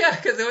 Oh yeah,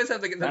 because they always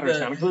have the batteries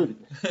not included.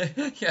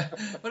 Yeah.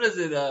 What is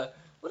it?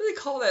 What do they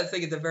call that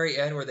thing at the very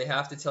end where they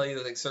have to tell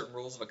you like certain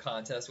rules of a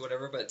contest or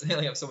whatever, but they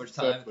only have so much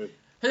time.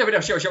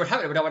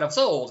 I'm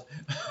sold.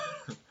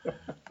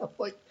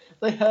 Like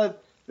they had.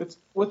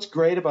 What's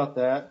great about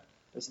that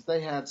is that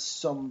they had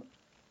some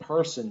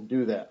person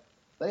do that.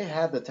 They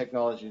had the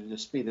technology to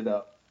just speed it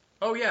up.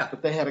 Oh yeah.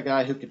 But they had a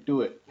guy who could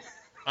do it.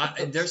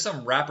 And there's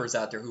some rappers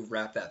out there who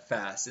rap that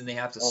fast, and they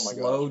have to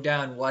slow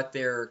down what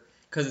they're,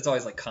 because it's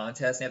always like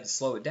contests. They have to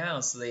slow it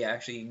down so they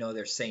actually know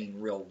they're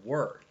saying real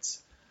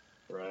words.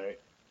 Right.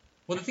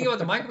 Well, the thing about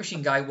the Micro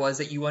Machine guy was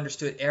that you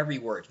understood every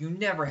word. You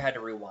never had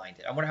to rewind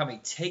it. I wonder how many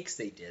takes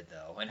they did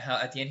though, and how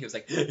at the end he was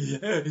like.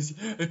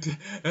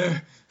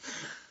 I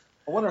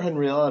wonder in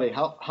reality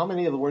how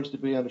many of the words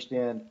did we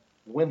understand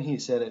when he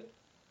said it,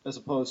 as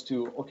opposed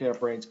to okay, our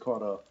brains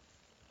caught up.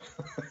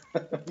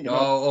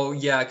 Oh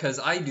yeah, because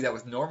I do that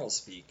with normal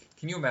speak.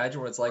 Can you imagine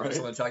what it's like when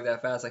someone talk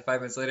that fast? Like 5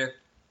 minutes later.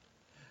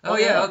 Oh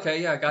yeah,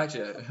 okay, yeah,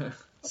 gotcha.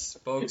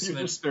 Spokesman.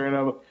 You're just staring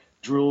at him,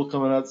 drool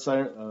coming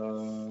outside.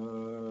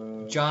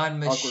 John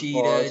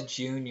Machida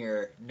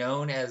Jr.,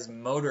 known as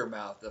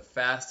Motormouth, the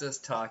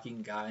fastest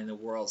talking guy in the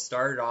world,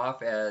 started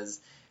off as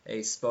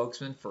a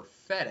spokesman for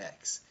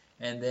FedEx,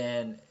 and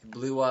then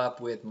blew up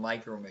with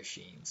Micro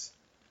Machines.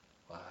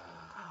 Wow.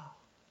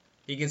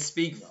 He can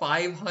speak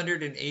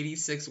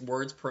 586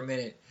 words per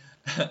minute.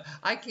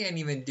 I can't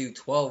even do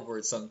 12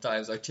 words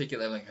sometimes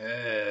articulate. I'm like,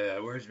 hey,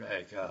 where's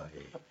my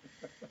coffee?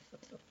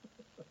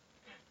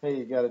 Hey,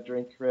 you got a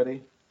drink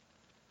ready?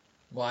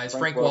 Why is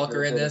Frank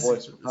Walker in this?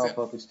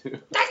 Puppies too.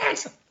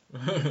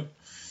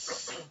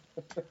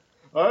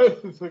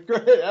 It's a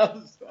great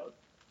episode.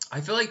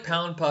 I feel like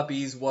Pound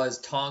Puppies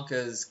was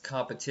Tonka's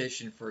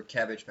competition for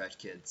Cabbage Patch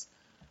Kids.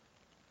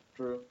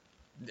 True.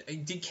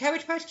 Did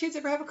Cabbage Patch Kids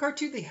ever have a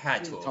cartoon? They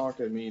had to have.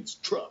 Tonka means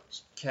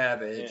trucks.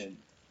 Cabbage. And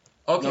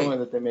Okay. knowing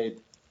that they made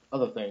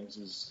other things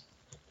is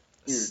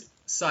weird.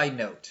 Side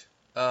note.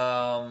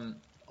 On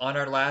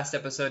our last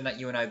episode, not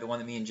you and I, the one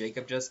that me and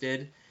Jacob just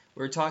did,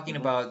 we were talking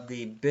about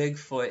the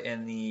Bigfoot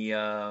and the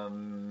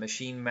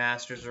Machine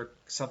Masters or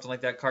something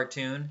like that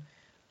cartoon.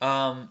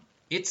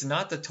 It's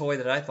not the toy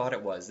that I thought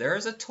it was. There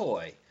is a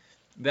toy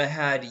that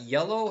had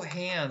yellow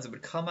hands that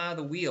would come out of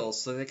the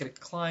wheels so they could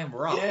climb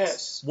rocks.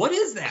 Yes. What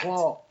is that?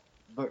 Claw.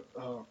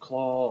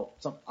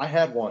 I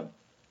had one.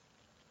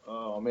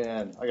 Oh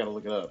man, I gotta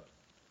look it up.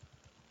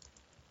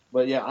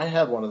 But yeah, I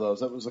had one of those.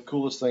 That was the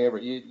coolest thing ever.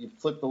 You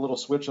flip the little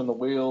switch on the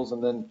wheels,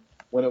 and then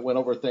when it went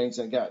over things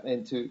and got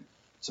into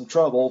some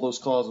trouble, those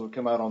claws would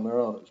come out on their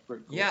own. It was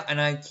pretty cool. Yeah,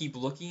 and I keep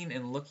looking,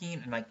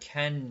 and I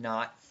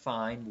cannot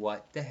find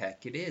what the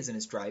heck it is, and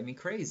it's driving me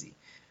crazy.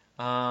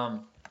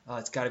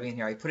 It's got to be in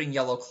here. I put in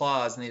yellow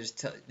claws, and they just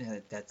tell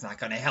that's not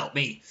going to help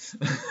me.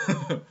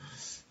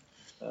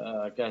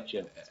 I got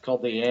you. It's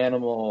called the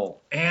Animal.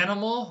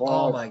 Animal?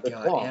 Claw, Oh my the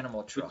god, claw.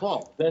 Animal The Truck.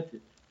 claw. Is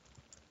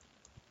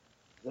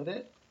that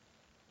it?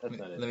 That's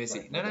not it. Let me see.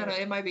 Right, No,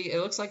 okay. it might be. It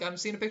looks like I'm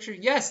seeing a picture.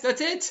 Yes,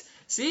 that's it.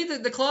 See,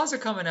 the claws are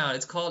coming out.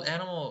 It's called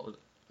Animal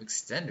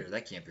Extender.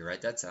 That can't be right.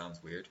 That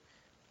sounds weird.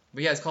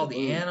 But yeah, it's called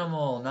the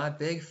Animal, not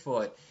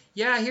Bigfoot.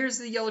 Yeah, here's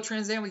the yellow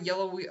Trans Am with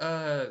yellow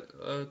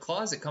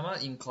claws that come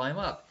out. You can climb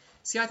up.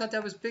 See, I thought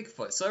that was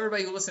Bigfoot. So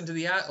everybody who listened to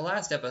the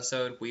last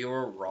episode, we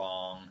were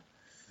wrong.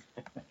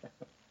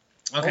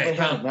 Okay, they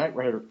had a Knight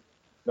Rider.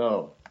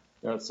 No,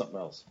 it's something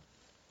else.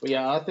 But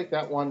yeah, I think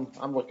that one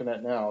I'm looking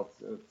at now.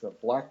 It's a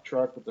black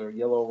truck with a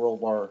yellow roll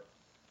bar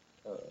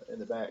in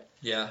the back.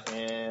 Yeah.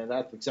 And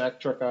that's the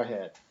exact truck I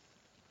had.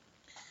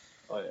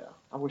 Oh yeah,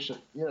 I wish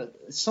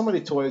so many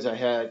toys I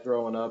had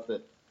growing up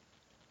that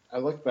I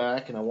look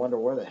back and I wonder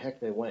where the heck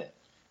they went.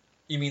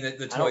 You mean the I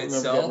toy don't remember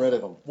itself? getting rid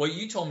of them. Well,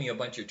 you told me a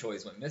bunch of your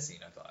toys went missing,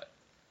 I thought.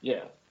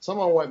 Yeah, some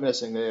of them went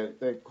missing.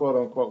 They quote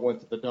unquote went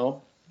to the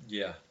dump.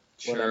 Yeah,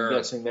 When sure. I'm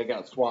guessing they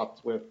got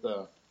swapped with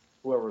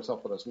whoever was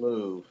helping us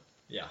move.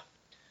 Yeah.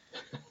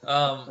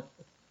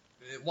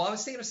 Well, I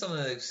was thinking of some of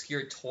the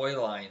obscure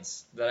toy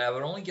lines that I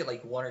would only get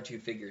like one or two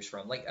figures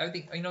from. Like, I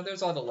think,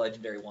 there's all the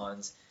legendary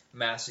ones.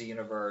 Master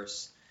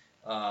Universe,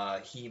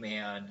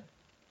 He-Man,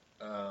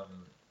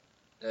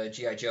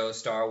 G.I. Joe,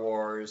 Star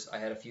Wars. I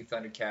had a few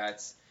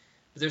Thundercats.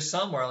 But there's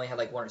some where I only had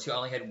like one or two. I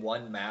only had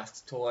one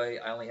masked toy.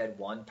 I only had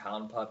one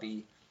Pound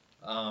Puppy.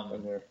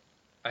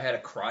 I had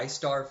a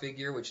Crystar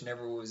figure, which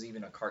never was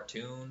even a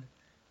cartoon.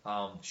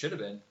 Should have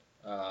been.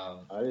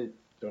 I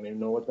don't even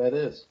know what that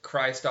is.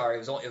 Crystar, it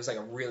was like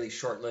a really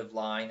short-lived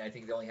line. I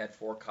think they only had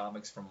 4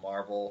 comics from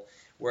Marvel,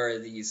 where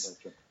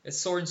it's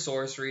sword and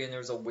sorcery, and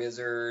there's a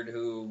wizard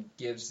who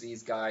gives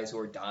these guys who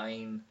are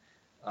dying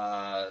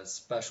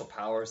special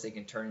powers. They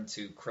can turn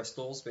into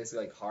crystals,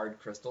 basically like hard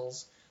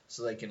crystals,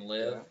 so they can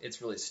live. Yeah. It's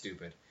really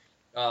stupid,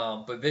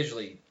 but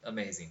visually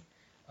amazing.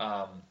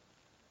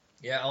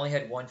 Yeah, I only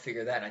had one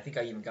figure of that, and I think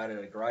I even got it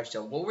at a garage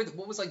sale. What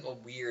was like a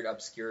weird,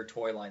 obscure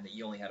toy line that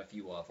you only had a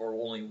few of, or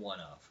only one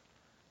of?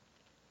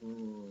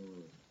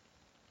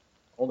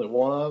 Only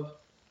one of?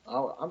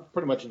 I'm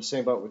pretty much in the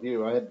same boat with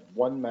you. I had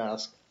one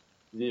masked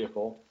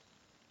vehicle.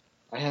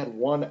 I had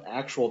one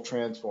actual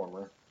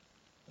Transformer,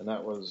 and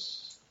that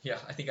was... Yeah,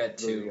 I think I had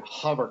 2. The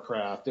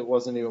hovercraft. It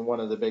wasn't even one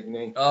of the big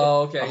names.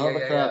 Oh, okay,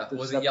 yeah.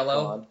 Was it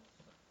yellow?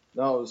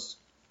 No, it was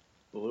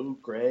blue,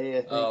 gray,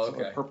 I think. Oh,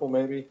 okay. Purple,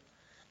 maybe.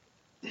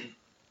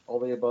 All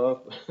the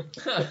above.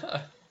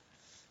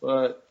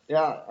 But,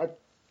 yeah,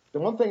 the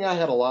one thing I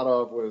had a lot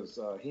of was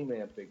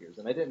He-Man figures,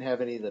 and I didn't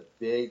have any of the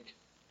big,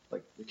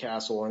 like the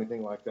castle or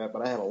anything like that,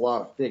 but I had a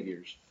lot of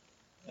figures,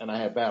 and I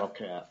had Battle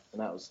Cat,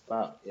 and that was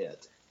about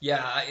it.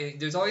 Yeah,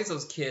 there's always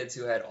those kids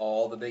who had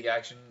all the big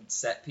action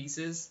set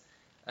pieces,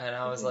 and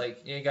I was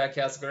like, you got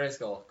Castle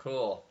Grayskull,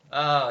 cool.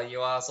 Oh, you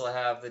also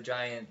have the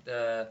giant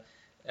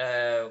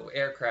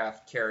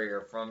aircraft carrier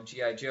from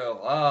G.I. Joe.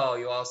 Oh,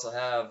 you also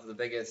have the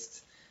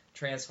biggest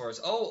Transformers.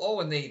 Oh,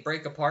 and they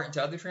break apart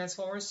into other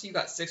Transformers. So you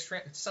got 6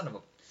 son of a.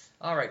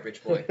 All right,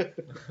 rich boy.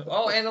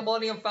 Oh, and the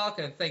Millennium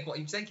Falcon. Thank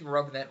you for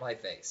rubbing that in my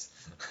face.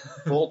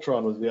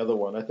 Voltron was the other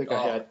one. I think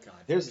I had. God.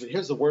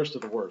 Here's the worst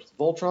of the worst.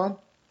 Voltron.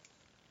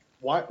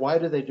 Why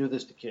do they do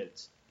this to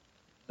kids?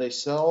 They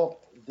sell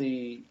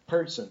the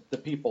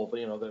people,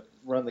 that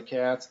run the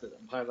cats,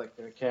 that buy like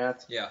their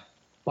cats. Yeah.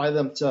 By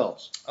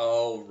themselves.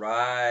 Oh,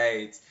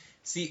 right.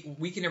 See,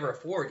 we can never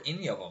afford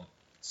any of them.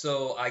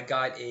 So I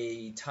got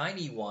a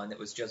tiny one that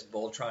was just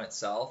Voltron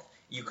itself.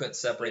 You couldn't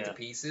separate the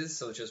pieces,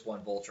 so it's just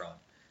one Voltron.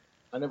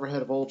 I never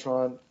had a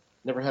Voltron,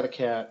 never had a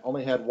cat,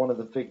 only had one of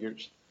the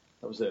figures.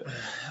 That was it.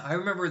 I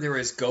remember there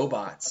was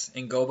GoBots,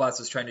 and GoBots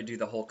was trying to do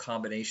the whole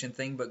combination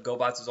thing, but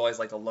GoBots was always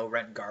like the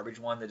low-rent garbage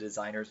one. The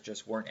designers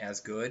just weren't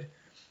as good.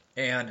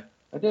 And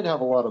I did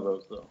have a lot of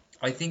those, though.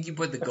 I think you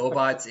put the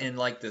GoBots in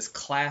like this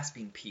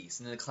clasping piece,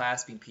 and then the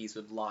clasping piece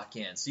would lock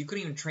in. So you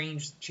couldn't even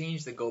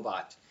change the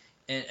GoBot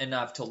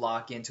enough to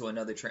lock into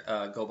another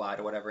GoBot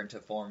or whatever and to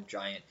form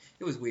giant.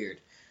 It was weird.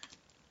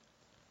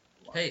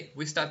 Hey,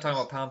 we stopped talking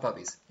about pound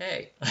puppies.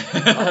 Hey.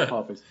 Pound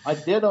puppies. I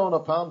did own a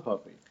pound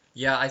puppy.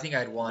 Yeah, I think I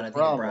had one. I think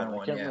a brown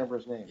one. I can't remember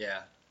his name.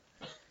 Yeah.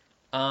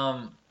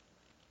 I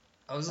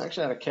was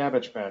actually had a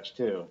Cabbage Patch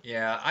too.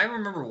 Yeah, I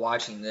remember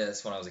watching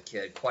this when I was a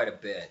kid quite a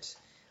bit.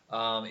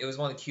 It was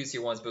one of the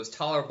cutesier ones, but it was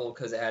tolerable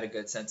because it had a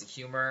good sense of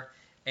humor.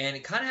 And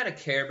it kind of had a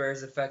Care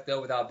Bears effect, though,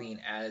 without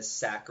being as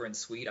saccharine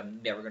sweet.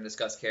 I'm never going to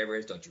discuss Care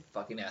Bears. Don't you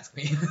fucking ask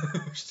me.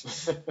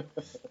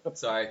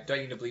 Sorry. Do I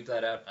need to bleep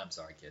that out? I'm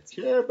sorry, kids.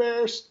 Care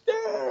Bear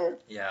stare.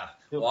 Yeah.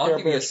 Well, I'll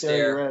give you a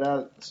stare. Right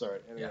out. Sorry.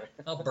 Anyway.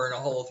 Yeah. I'll burn a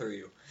hole through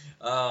you.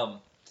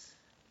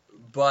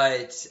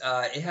 But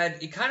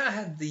it kind of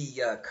had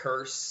the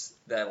curse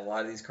that a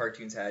lot of these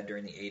cartoons had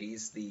during the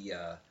 80s.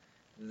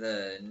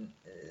 The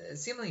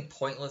seemingly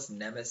pointless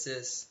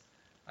nemesis.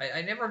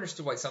 I never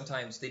understood why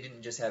sometimes they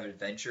didn't just have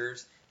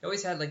adventures. They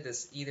always had like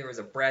this, either it was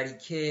a bratty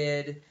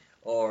kid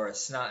or a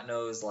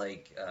snot-nosed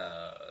like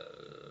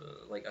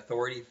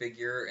authority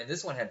figure, and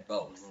this one had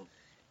both. Mm-hmm.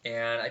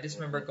 And I just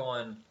remember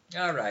going,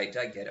 all right,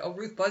 I get it. Oh,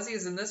 Ruth Buzzy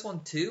is in this one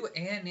too,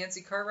 and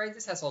Nancy Cartwright.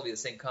 This has to all be the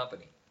same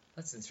company.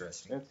 That's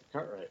interesting. Nancy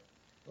Cartwright.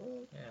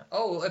 Yeah.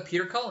 Oh,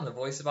 Peter Cullen, the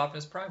voice of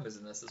Optimus Prime, is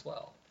in this as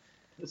well.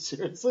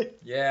 Seriously?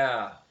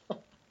 Yeah.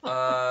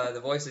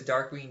 The voice of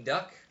Darkwing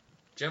Duck,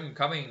 Jim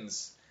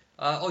Cummings.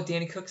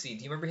 Danny Cooksey.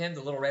 Do you remember him,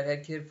 the little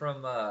redhead kid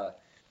from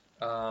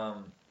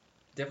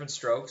Different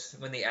Strokes?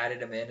 When they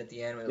added him in at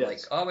the end, we were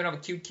like, oh, we don't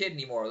have a cute kid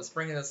anymore. Let's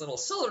bring in this little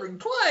soldering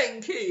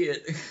twang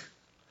kid.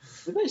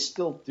 Do they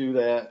still do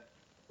that?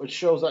 But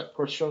shows got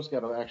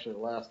to actually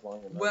last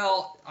long enough.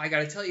 Well, I got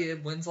to tell you,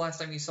 when's the last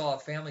time you saw a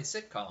family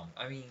sitcom?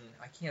 I mean,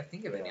 I can't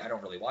think of any. I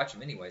don't really watch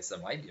them anyway, so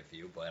there might be a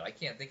few, but I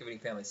can't think of any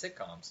family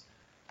sitcoms.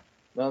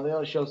 Now, the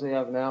only shows they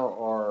have now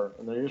are,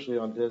 and they're usually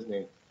on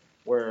Disney,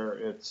 where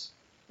it's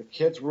the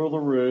kids rule the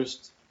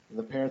roost and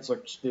the parents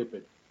look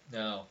stupid.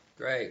 No,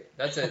 great.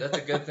 That's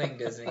a good thing,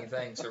 Disney.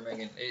 Thanks for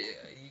making it.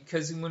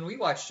 Because when we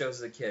watched shows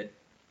as a kid,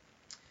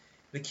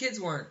 the kids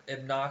weren't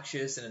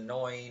obnoxious and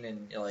annoying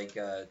and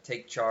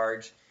take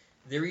charge.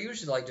 They were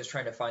usually like just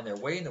trying to find their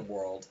way in the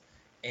world,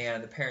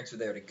 and the parents were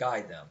there to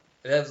guide them.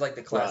 That was like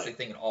the classic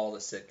thing in all the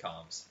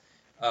sitcoms.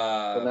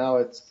 But now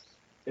it's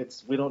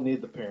we don't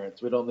need the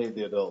parents, we don't need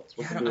the adults.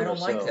 I don't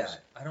like that.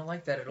 I don't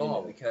like that at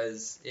all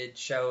because it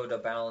showed a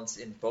balance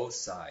in both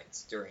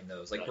sides during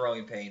those, like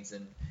Growing Pains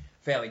and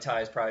Family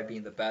Ties probably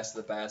being the best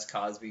of the best.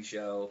 Cosby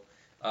Show.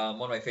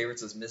 One of my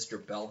favorites was Mr.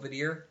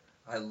 Belvedere.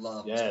 I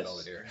love Mr.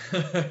 Belvedere.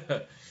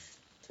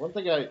 One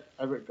thing I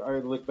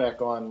look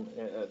back on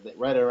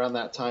right around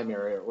that time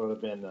area, it would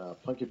have been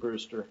Punky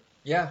Brewster.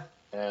 Yeah.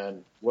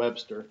 And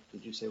Webster.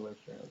 Did you say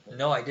Webster?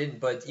 No, I didn't.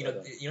 But you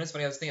know, it's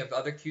funny. I was thinking of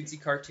other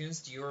cutesy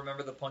cartoons. Do you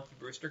remember the Punky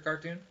Brewster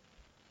cartoon?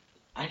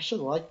 I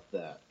actually liked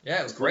that.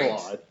 Yeah, it was great.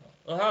 What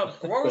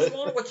was the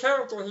one with the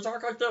character? He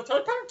talked like this.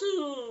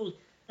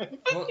 Hey,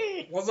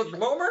 Punky. Was it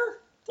Glomer?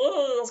 Hey,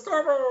 it's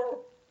Glomer.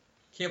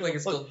 Can't believe I can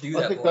still do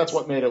that. I think voice. That's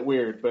what made it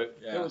weird. But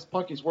it was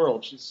Punky's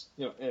world. She's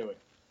anyway.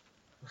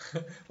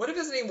 What if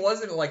his name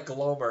wasn't like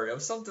Glomer? It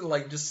was something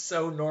like just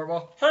so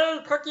normal. Hey,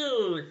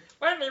 Punky,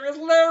 my name is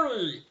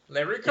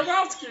Larry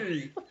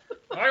Kowalski.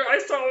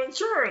 I sell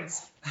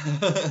insurance.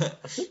 I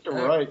think you're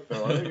right,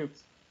 though. I think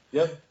it's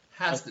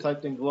I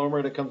typed in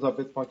Glomer, it comes up.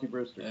 It's Punky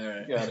Brewster. All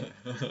right. Got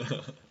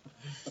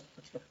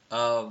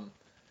it.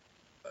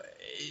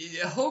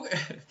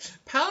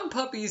 Pound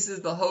Puppies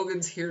is the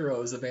Hogan's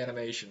Heroes of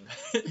animation.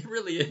 It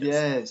really is.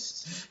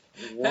 Yes.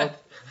 What?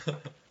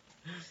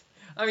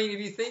 I mean, if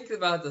you think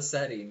about the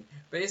setting,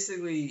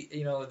 basically,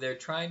 they're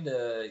trying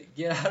to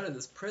get out of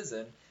this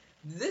prison.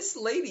 This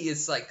lady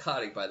is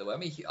psychotic, by the way. I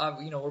mean,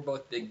 we're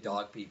both big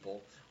dog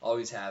people,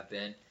 always have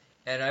been.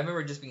 And I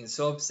remember just being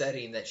so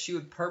upsetting that she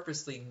would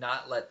purposely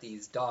not let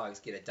these dogs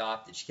get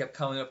adopted. She kept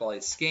coming up with all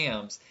these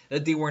scams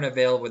that they weren't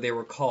available. They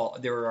were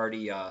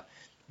already,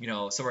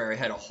 somewhere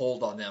had a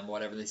hold on them,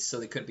 whatever, so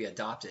they couldn't be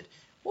adopted.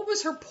 What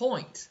was her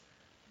point?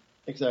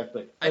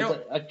 Exactly.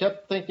 I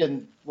kept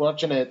thinking,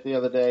 watching it the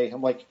other day,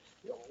 I'm like,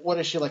 what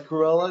is she, like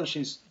Cruella?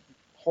 She's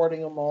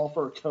hoarding them all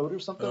for a coat or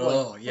something?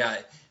 Oh, yeah.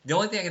 The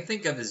only thing I can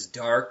think of is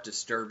dark,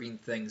 disturbing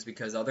things,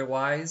 because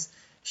otherwise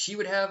she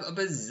would have a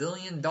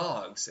bazillion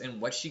dogs,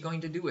 and what's she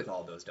going to do with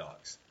all those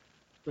dogs?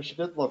 But she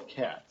did love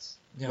cats.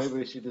 Yeah.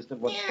 Maybe she just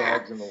didn't want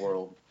dogs in the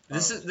world.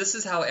 This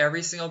is how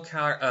every single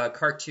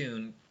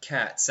cartoon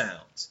cat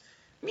sounds.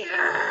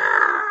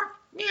 Meow,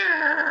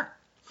 meow,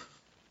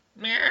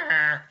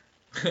 meow.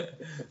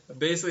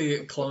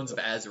 Basically, clones of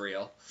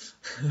Azrael.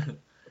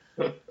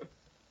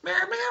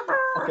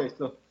 Okay,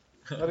 so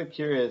I'm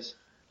curious.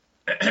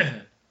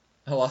 I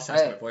lost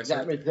my voice.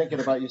 Got me thinking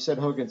about, you said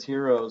Hogan's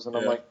Heroes, and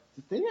I'm like,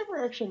 did they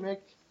ever actually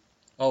make...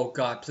 Oh,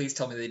 God, please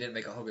tell me they didn't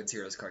make a Hogan's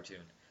Heroes cartoon.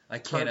 I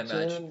can't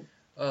imagine.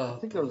 Oh, I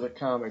think there was a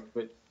comic,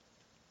 but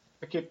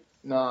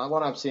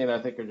what I'm seeing, I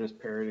think are just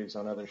parodies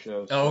on other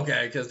shows. Oh,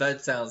 okay, because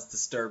that sounds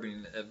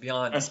disturbing,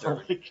 beyond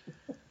disturbing.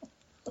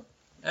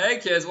 Hey,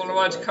 kids, want to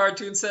watch a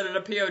cartoon set at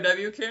a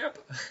POW camp?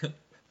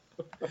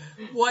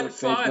 What That makes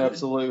fun!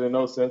 absolutely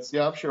no sense.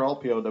 Yeah, I'm sure all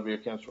POW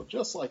camps were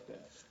just like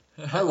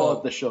that. I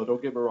love the show.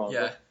 Don't get me wrong.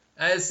 Yeah.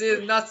 I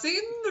see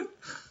nothing.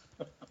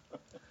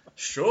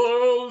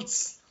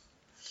 Schultz.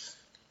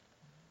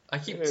 I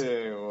keep.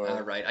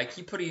 Anyway, Right. I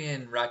keep putting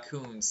in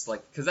raccoons,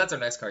 like, because that's our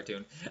next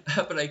cartoon.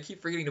 But I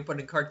keep forgetting to put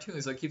in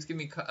cartoons, so it keeps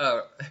giving me.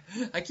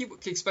 I keep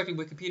expecting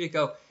Wikipedia to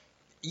go,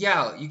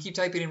 yeah, you keep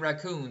typing in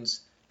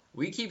raccoons.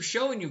 We keep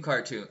showing you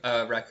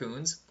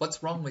raccoons.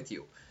 What's wrong with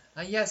you?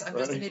 Yes, I'm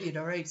just an right? idiot.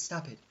 All right,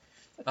 stop it.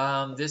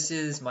 This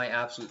is my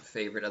absolute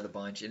favorite of the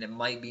bunch, and it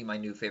might be my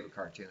new favorite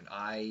cartoon.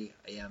 I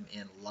am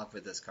in love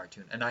with this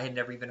cartoon, and I had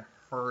never even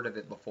heard of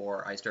it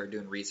before I started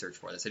doing research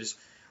for this. I just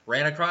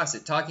ran across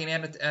it, talking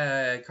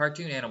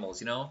cartoon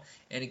animals, and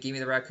it gave me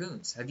the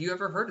raccoons. Have you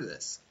ever heard of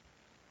this?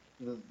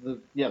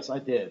 Yes, I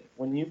did.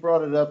 When you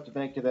brought it up to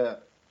make it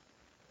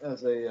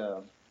as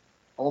a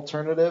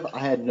alternative, I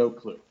had no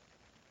clue.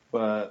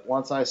 But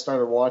once I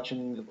started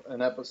watching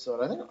an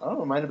episode, I don't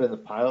know, it might have been the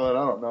pilot,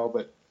 I don't know,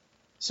 but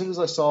as soon as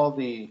I saw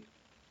the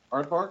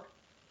aardvark,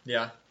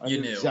 Yeah, I you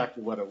knew knew.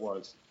 exactly what it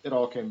was. It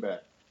all came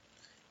back.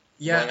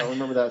 Yeah, Like, I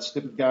remember that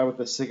stupid guy with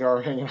the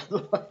cigar hanging out.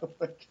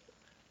 Like,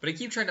 but I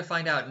keep trying to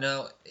find out.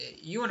 No,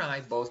 you and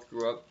I both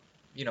grew up,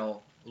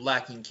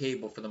 lacking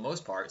cable for the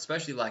most part,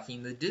 especially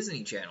lacking the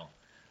Disney Channel.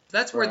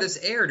 That's where right. this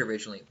aired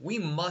originally. We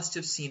must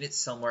have seen it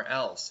somewhere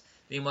else.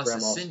 They must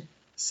have Grandma's.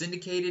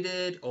 syndicated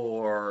it,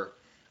 or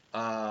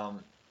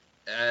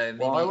maybe.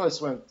 Well,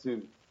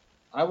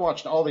 I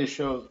watched all these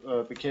shows,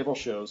 the cable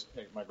shows,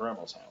 at my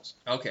grandma's house.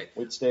 Okay,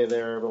 We'd stay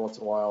there every once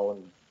in a while,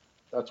 and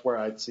that's where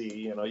I'd see,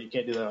 you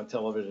can't do that on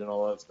television and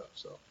all that stuff.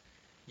 So,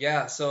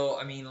 yeah. So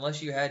I mean,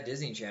 unless you had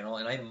Disney Channel,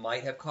 and I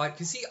might have caught.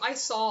 Cause see, I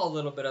saw a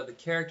little bit of the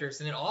characters,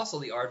 and then also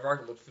the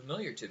aardvark looked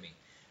familiar to me.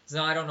 So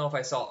now I don't know if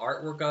I saw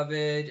artwork of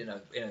it in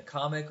a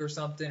comic or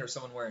something, or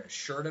someone wearing a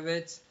shirt of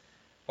it.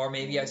 Or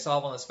maybe I saw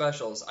one of the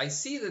specials. I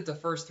see that the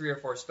first 3 or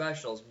 4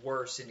 specials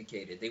were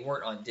syndicated. They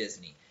weren't on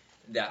Disney.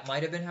 That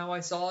might have been how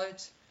I saw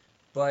it.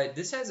 But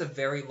this has a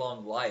very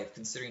long life,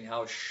 considering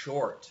how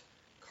short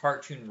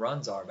cartoon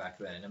runs are back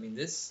then. I mean,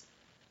 this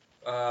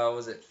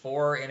was it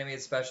 4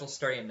 animated specials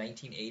starting in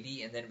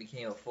 1980, and then it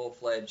became a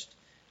full-fledged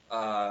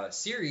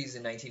series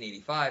in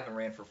 1985 and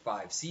ran for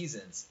 5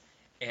 seasons.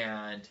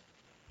 And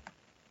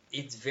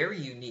it's very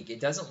unique. It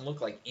doesn't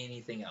look like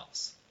anything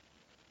else.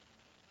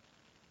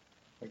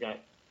 okay.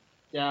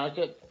 Yeah, I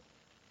could.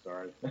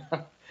 Sorry.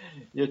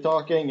 You're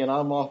talking, and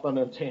I'm off on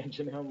a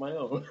tangent on my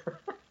own.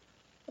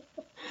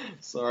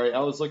 Sorry, I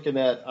was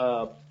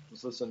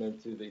listening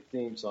to the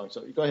theme song.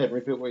 So go ahead,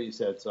 repeat what you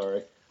said.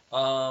 Sorry.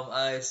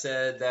 I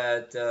said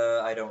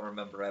that I don't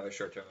remember. I have a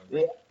short-term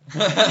memory.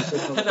 Yeah. You said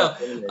something No,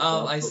 about anime, so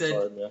I'm I so said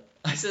sorry, man.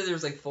 I said there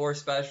was like 4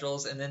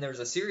 specials, and then there was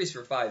a series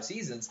for 5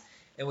 seasons.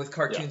 And with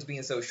cartoons Yeah.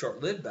 being so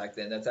short-lived back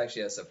then, that's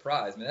actually a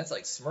surprise. I mean, that's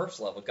like Smurfs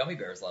level, Gummy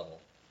Bears level.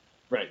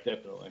 Right,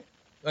 definitely.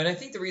 And I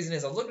think the reason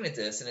is I'm looking at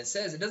this, and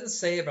it doesn't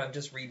say it, but I'm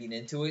just reading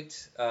into it.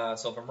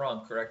 So if I'm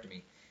wrong, correct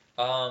me.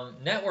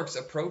 Networks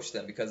approached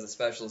them because the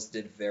specials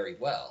did very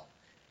well.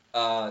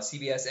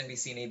 CBS,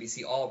 NBC, and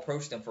ABC all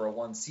approached them for a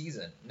 1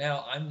 season.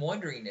 Now, I'm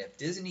wondering if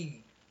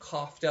Disney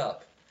coughed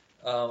up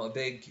a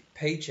big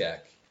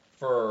paycheck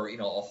for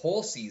a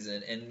whole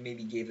season and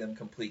maybe gave them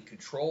complete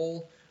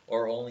control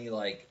or only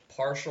like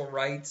partial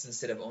rights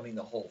instead of owning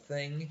the whole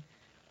thing.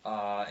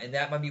 And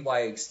that might be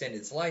why it extended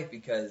its life,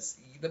 because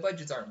the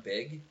budgets aren't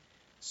big.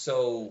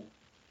 So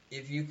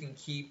if you can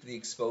keep the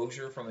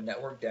exposure from a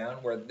network down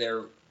where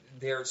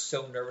they're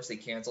so nervous they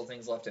cancel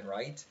things left and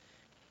right,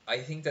 I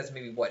think that's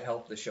maybe what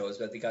helped the show, is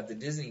that they got the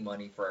Disney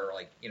money for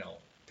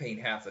paying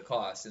half the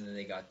cost, and then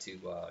they got to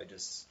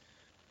just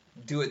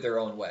do it their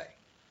own way.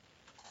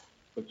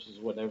 Which is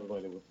what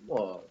everybody would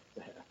love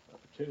to have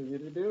opportunity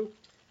to do.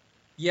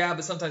 Yeah,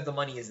 but sometimes the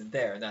money isn't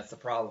there, and that's the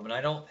problem. And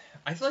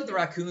I feel like the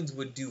raccoons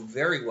would do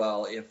very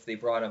well if they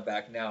brought them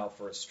back now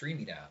for a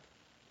streaming app.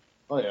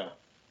 Oh yeah,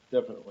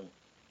 definitely.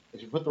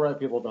 If you put the right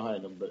people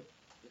behind them, but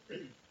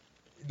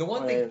The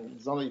one thing,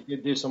 it's only you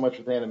can do so much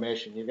with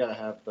animation. You got to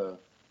have the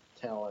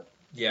talent,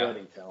 yeah,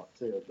 writing talent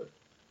too. But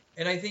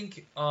and I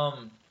think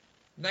and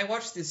I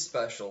watched these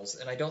specials,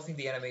 and I don't think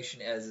the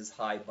animation is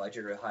high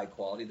budget or high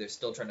quality. They're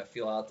still trying to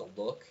feel out the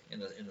look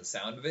and the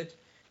sound of it.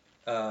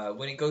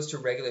 When it goes to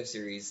regular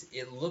series,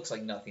 it looks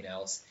like nothing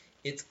else.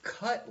 It's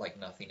cut like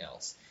nothing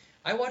else.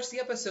 I watched the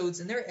episodes,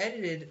 and they're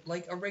edited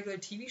like a regular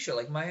TV show,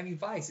 like Miami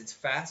Vice. It's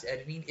fast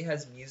editing. It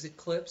has music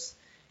clips.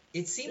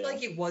 It seemed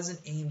like it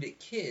wasn't aimed at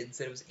kids,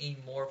 that it was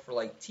aimed more for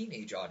like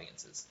teenage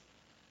audiences.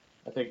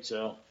 I think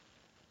so.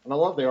 And I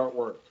love the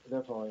artwork,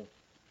 definitely.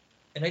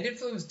 And I did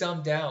feel it was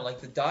dumbed down. Like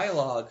the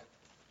dialogue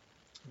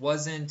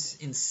wasn't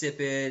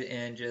insipid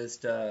and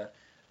just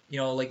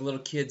like little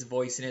kids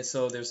voicing it,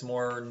 so there's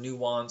more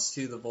nuance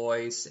to the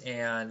voice,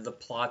 and the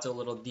plots are a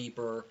little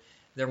deeper.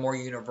 They're more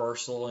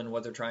universal in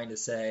what they're trying to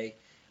say.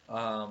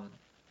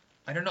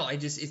 I don't know.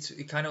 It's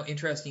kind of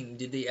interesting.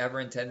 Did they ever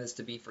intend this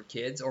to be for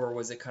kids, or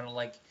was it kind of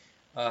like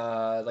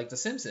The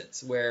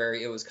Simpsons, where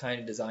it was kind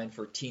of designed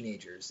for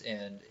teenagers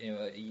and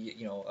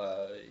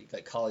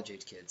like college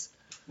age kids?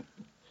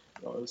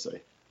 I would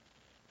say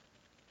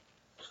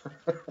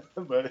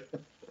but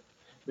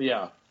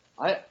yeah,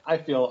 I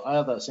feel I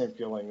have that same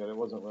feeling that it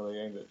wasn't really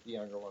aimed at the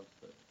younger ones.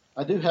 But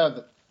I do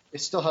have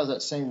it still has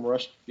that same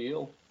rushed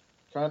feel,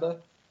 kind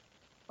of.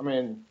 I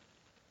mean,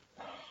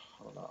 I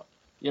don't know.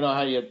 You know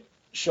how you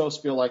shows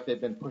feel like they've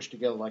been pushed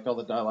together, like all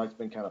the dialogue's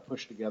been kind of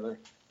pushed together.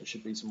 There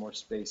should be some more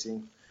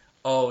spacing.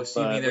 Oh, so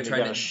you But mean they're when you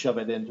trying got to to shove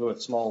it into a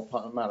small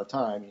amount of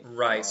time,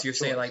 right? So you're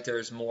saying choice. like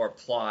there's more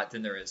plot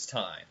than there is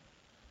time.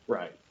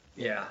 Right.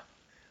 Yeah.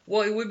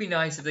 Well, it would be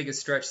nice if they could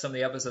stretch some of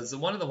the episodes.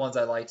 One of the ones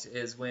I liked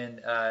is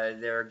when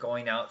they're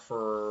going out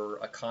for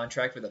a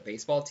contract with a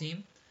baseball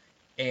team,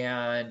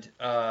 and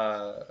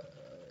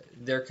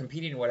they're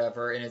competing or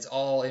whatever, and it's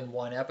all in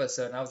one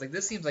episode. And I was like,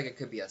 this seems like it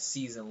could be a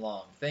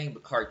season-long thing,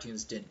 but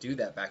cartoons didn't do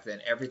that back then.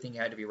 Everything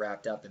had to be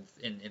wrapped up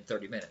in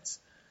 30 minutes.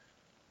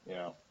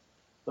 Yeah.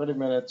 30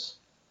 minutes,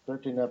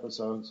 13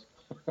 episodes,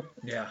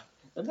 Yeah.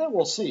 and then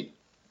we'll see.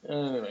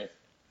 Anyway.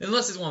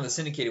 Unless it's one of the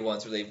syndicated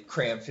ones where they've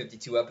crammed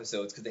 52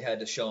 episodes because they had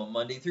to show them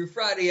Monday through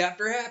Friday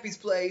after Happy's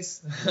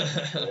Place.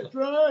 That's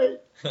right.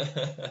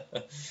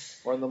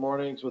 Or in the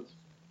mornings with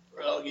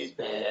Froggy's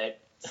back.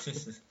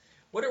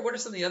 What are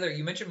some of the other?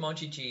 You mentioned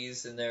Munchie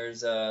Cheese, and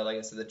there's like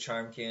I said, the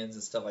Charmkins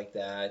and stuff like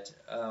that.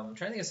 I'm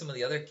trying to think of some of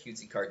the other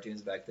cutesy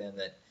cartoons back then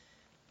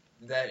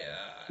that.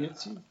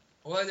 Cutesy?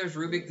 Well, there's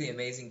Rubik the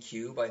Amazing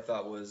Cube. I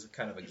thought was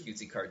kind of a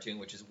cutesy cartoon,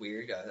 which is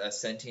weird. A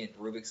sentient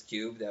Rubik's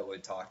Cube that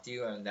would talk to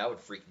you, and that would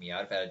freak me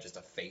out if it had just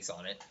a face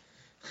on it.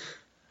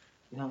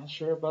 Not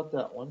sure about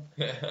that one.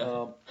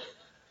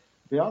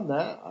 Beyond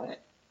that,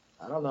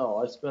 I don't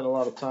know. I spent a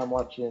lot of time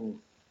watching.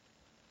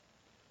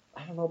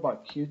 I don't know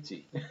about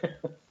cutesy.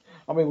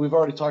 I mean, we've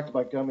already talked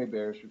about Gummy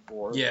Bears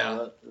before. Yeah,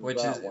 so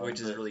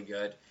which is really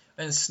good.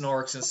 And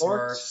Snorks and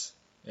Smurfs.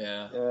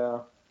 Yeah. Yeah,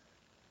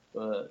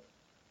 but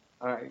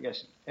I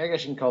guess you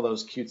can call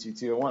those cutesy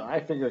too. I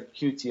figure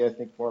cutesy, I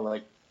think more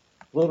like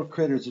little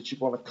critters that you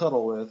want to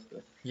cuddle with.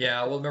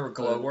 Yeah, well, remember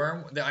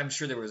Glowworm? I'm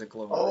sure there was a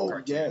Glowworm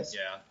cartoon. Yes.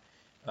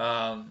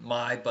 Yeah.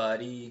 My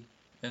Buddy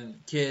and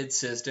Kid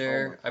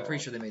Sister. Oh, I'm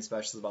pretty sure they made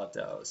specials about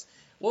those.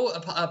 Well,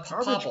 Garbage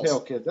Popples. Pail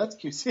Kid, that's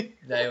cutesy.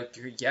 Yeah,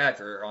 if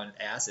you're on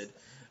acid.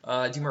 Do you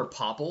remember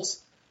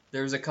Popples?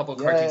 There was a couple of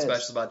cartoon Yes.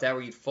 specials about that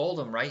where you'd fold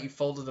them, right? You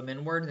folded them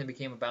inward and they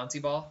became a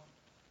bouncy ball.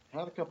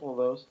 Had a couple of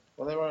those.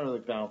 Well, they weren't really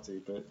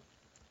bouncy, but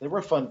they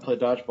were fun to play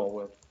dodgeball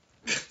with.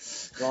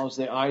 As long as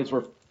the eyes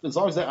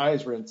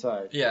were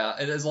inside. Yeah,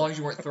 and as long as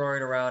you weren't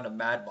throwing around a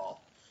mad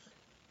ball.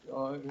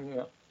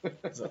 Yeah.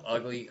 It's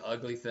ugly,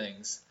 ugly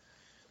things.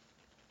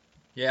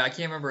 Yeah, I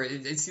can't remember.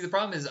 See, the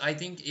problem is I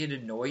think it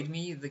annoyed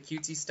me, the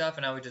cutesy stuff,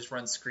 and I would just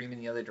run screaming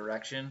the other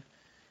direction.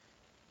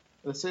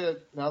 That's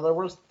it. Now there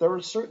were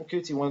certain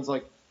cutesy ones,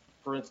 like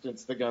for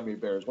instance the Gummy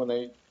Bears, when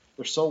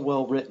they're so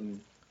well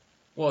written.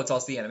 Well, it's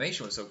also the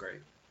animation was so great.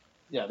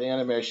 Yeah, the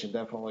animation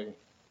definitely.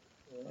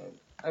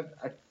 I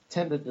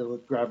tended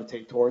to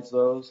gravitate towards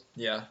those,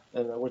 Yeah.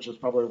 and which is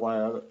probably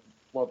why I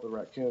love the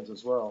raccoons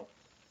as well.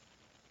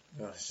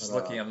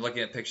 I'm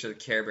looking at a picture of the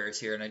Care Bears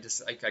here, and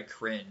I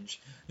cringe.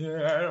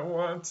 Yeah, I don't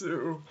want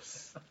to.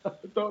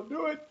 Don't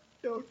do it.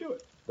 Don't do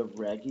it. The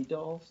Raggy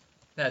Dolls.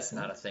 That's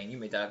not a thing. You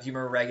made that up. Do you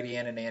remember Raggedy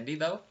Ann and Andy,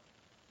 though?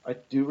 I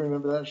do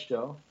remember that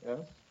show. Yes,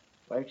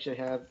 I actually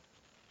had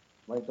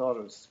my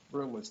daughter's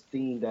room was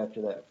themed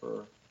after that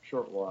for a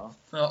short while.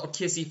 Oh,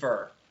 Kissy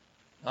Fur.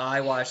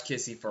 I watched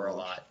Kissy Fur a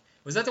lot.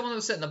 Was that the one that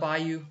was set in the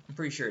bayou? I'm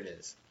pretty sure it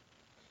is.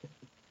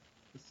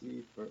 Let's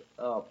see,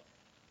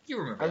 You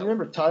remember I that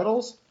remember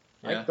titles.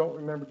 Yeah. I don't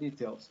remember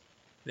details.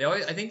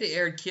 I think they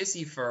aired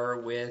Kissy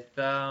Fur with,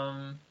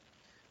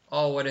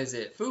 what is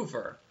it? Foo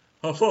Fur.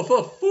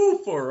 Foo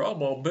Fur.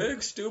 I'm a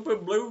big,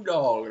 stupid blue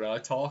dog, and I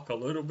talk a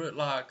little bit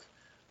like,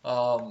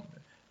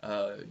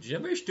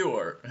 Jimmy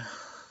Stewart.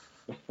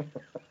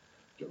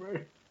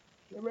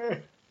 Jimmy.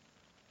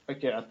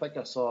 Okay, I think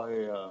I saw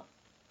a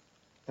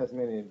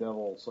Tasmanian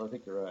Devil, so I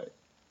think you're right.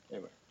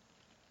 Anyway.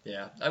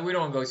 Yeah, we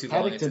don't want to go too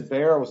long Paddington into.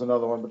 Bear was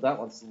another one, but that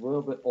one's a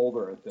little bit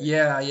older, I think.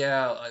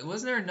 Yeah.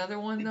 Wasn't there another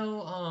one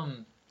though?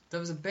 That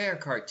was a bear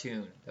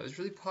cartoon that was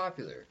really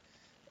popular.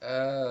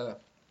 God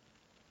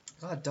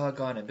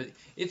doggone it! But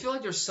it feels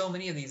like there's so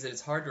many of these that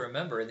it's hard to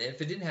remember. And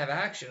if it didn't have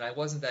action, I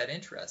wasn't that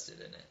interested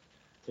in it.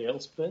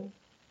 Tailspin?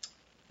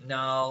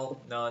 No.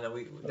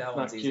 That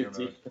one's easy to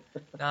remember.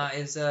 Nah,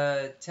 it's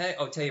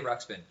Teddy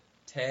Ruxpin.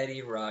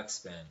 Teddy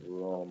Ruxpin.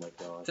 Oh my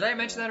god. Did I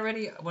mention that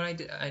already? When I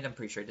did, I'm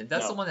pretty sure I did.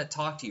 That's the one that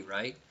talked to you,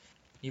 right?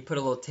 You put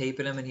a little tape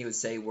in him, and he would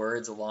say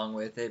words along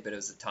with it, but it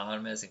was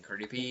autonomous and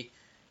creepy.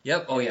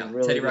 Yep. Oh yeah.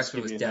 Really Teddy just Ruxpin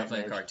give was you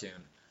definitely a nightmares.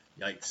 cartoon.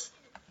 Yikes.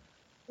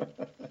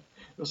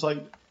 It was like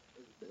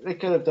they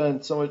could have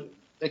done so much.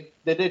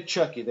 They did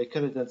Chucky. They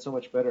could have done so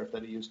much better if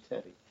they'd used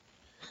Teddy.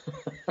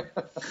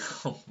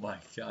 Oh my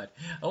god.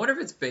 I wonder if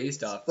it's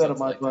based off. Instead of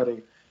something my like buddy.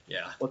 That.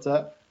 Yeah. What's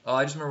that? Oh,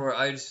 I just remember.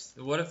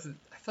 What if?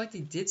 I feel like they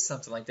did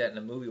something like that in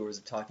a movie where it was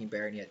a talking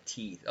bear and he had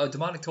teeth. Oh,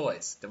 Demonic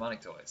Toys. But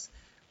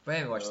I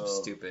haven't watched them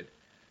stupid.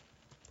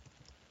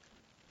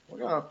 We're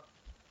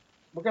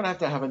gonna have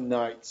to have a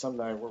night some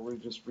night where we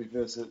just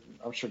revisit.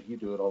 I'm sure you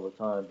do it all the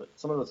time, but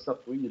some of the stuff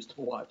we used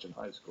to watch in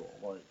high school,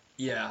 like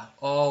Yeah.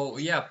 Oh,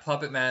 yeah.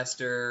 Puppet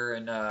Master,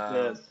 and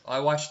Yes.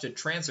 I watched the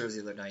Transfers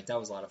the other night. That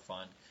was a lot of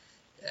fun.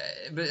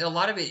 But a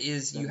lot of it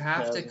is you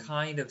have to Chasm.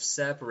 kind of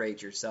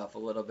separate yourself a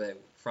little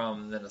bit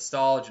from the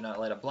nostalgia, not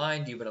let it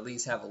blind you, but at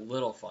least have a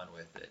little fun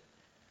with it.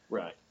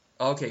 Right.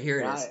 Okay, here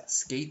it Yeah, is.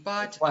 Skatebot.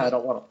 That's why I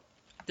don't want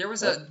There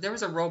was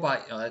What? a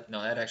robot.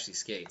 No, that actually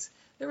skates.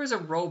 There was a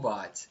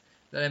robot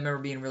that I remember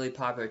being really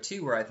popular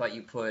too, where I thought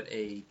you put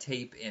a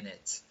tape in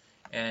it,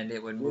 and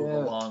it would move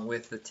Yes. along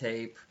with the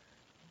tape.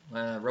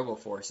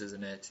 RoboForce,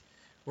 isn't it?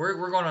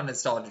 We're going on a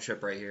nostalgia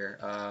trip right here.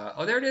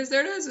 Oh, there it is.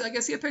 There it is. I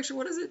can see a picture.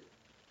 What is it?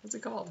 What's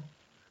it called?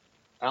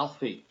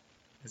 Alfie.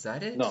 Is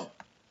that it? No,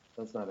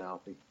 that's not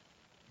Alfie.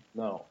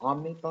 No,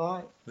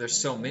 Omnibot. There's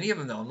so many of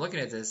them though. I'm looking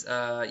at this.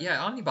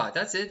 Yeah, Omnibot.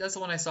 That's it. That's the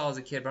one I saw as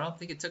a kid, but I don't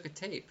think it took a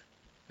tape.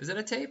 Is it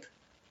a tape?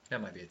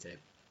 That might be a tape.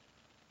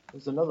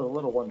 There's another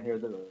little one here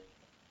that.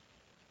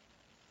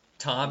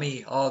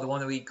 Tommy. Oh, the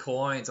one that we eat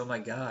coins. Oh my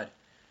God.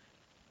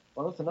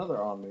 Well, that's another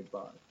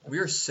Omnibot. We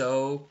are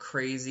so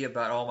crazy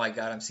about. Oh my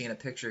God. I'm seeing a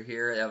picture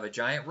here of a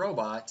giant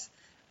robot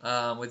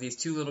with these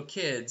two little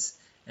kids,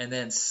 and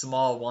then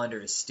Small Wonder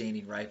is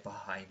standing right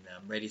behind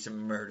them, ready to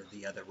murder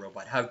the other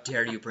robot. How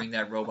dare you bring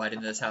that robot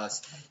into this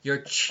house?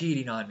 You're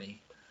cheating on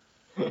me.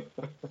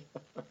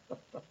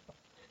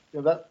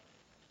 Yeah, that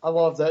I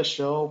love that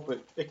show,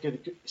 but it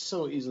could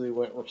so easily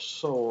went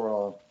so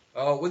wrong.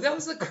 Oh, well, that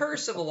was the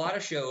curse of a lot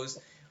of shows.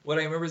 What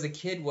I remember as a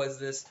kid was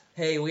this,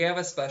 hey, we have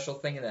a special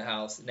thing in the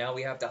house. Now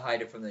we have to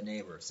hide it from the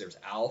neighbors. There's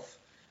Alf,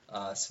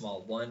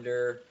 Small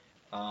Wonder.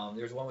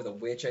 There's one with a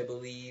witch, I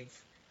believe.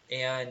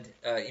 And,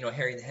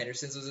 Harry and the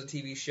Hendersons was a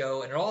TV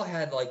show. And it all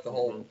had, like, the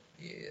whole...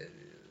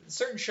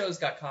 certain shows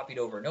got copied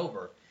over and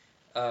over.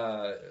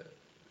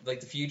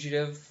 Like The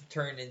Fugitive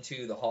turned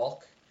into The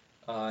Hulk.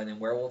 And then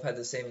Werewolf had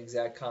the same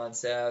exact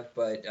concept,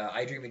 but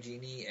I Dream of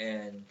Jeannie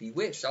and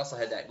Bewitched also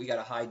had that. We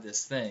gotta hide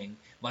this thing.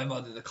 My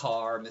Mother, the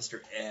Car,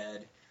 Mr.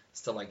 Ed,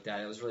 stuff like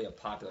that. It was really a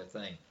popular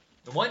thing.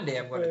 And one day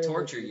I'm going to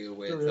torture you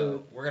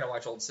with. We're gonna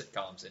watch old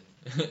sitcoms and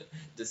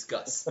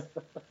discuss.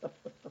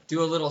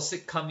 Do a little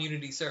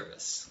community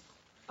service.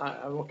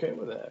 I'm okay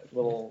with that.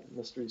 Little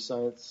mystery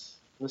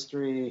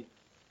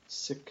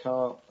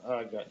sitcom.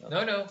 I got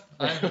nothing.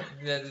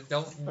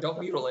 No. Don't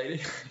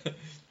mutilate it.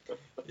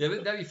 Yeah,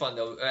 that'd be fun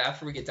though.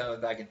 After we get done with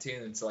Back in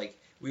Tunes, like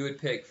we would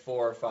pick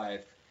 4 or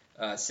 5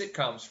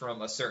 sitcoms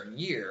from a certain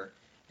year,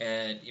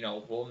 and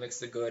we'll mix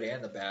the good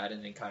and the bad,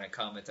 and then kind of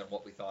comment on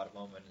what we thought of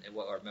them and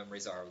what our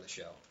memories are of the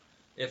show,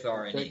 if there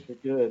are You any. take the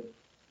good,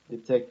 you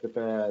take the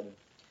bad.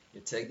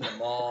 You take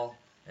them all,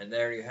 and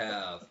there you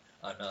have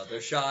another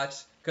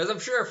shot. Because I'm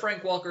sure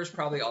Frank Walker's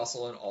probably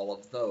also in all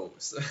of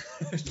those.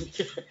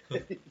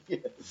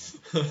 Yes.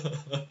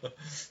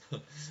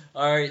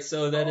 All right,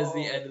 so that is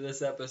the end of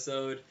this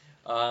episode.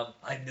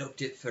 I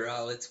milked it for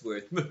all it's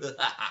worth.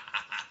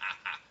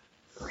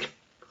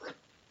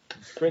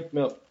 Drink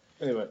milk.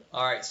 Anyway.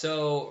 All right,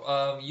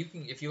 so you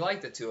can, if you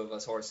like the two of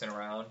us horsing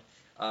around,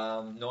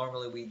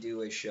 normally we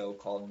do a show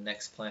called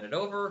Next Planet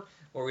Over,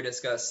 where we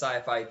discuss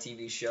sci-fi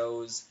TV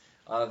shows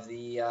of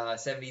the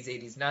 70s,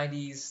 80s,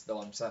 90s,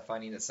 though I'm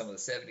finding that some of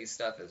the 70s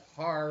stuff is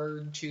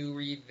hard to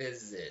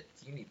revisit.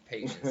 You need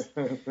patience.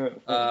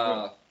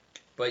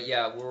 But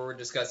yeah, we're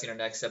discussing our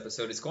next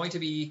episode. It's going to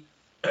be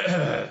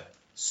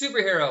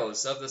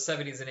superheroes of the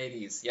 70s and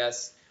 80s.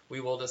 Yes, we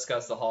will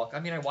discuss the Hulk. I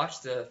mean, I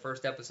watched the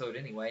first episode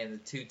anyway and the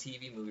 2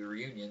 TV movie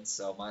reunions,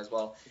 so might as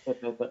well.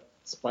 That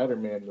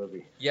Spider-Man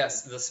movie.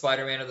 Yes, the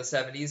Spider-Man of the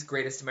 70s,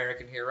 Greatest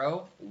American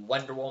Hero,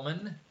 Wonder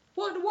Woman.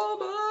 Wonder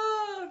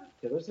Woman!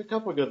 Yeah, there's a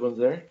couple good ones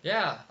there.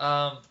 Yeah,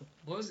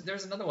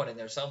 there's another one in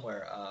there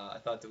somewhere. I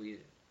thought that we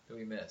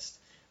missed,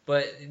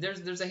 but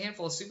there's a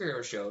handful of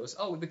superhero shows.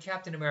 Oh, the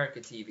Captain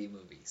America TV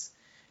movies.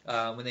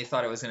 When they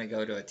thought it was going to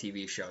go to a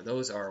TV show,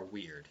 those are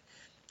weird.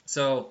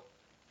 So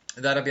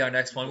that'll be our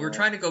next one. We were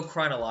trying to go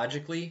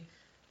chronologically,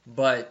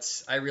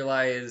 but I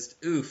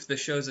realized, the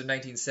shows of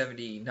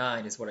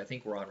 1979 is what I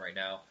think we're on right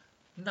now.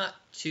 Not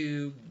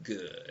too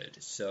good,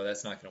 so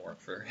that's not going to work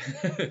for.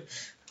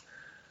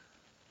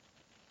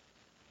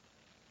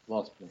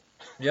 Lost me.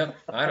 Yep,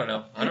 I don't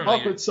know.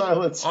 Awkward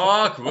silence.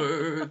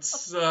 Awkward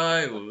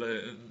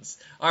silence.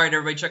 All right,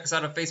 everybody, check us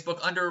out on Facebook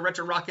under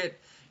Retro Rocket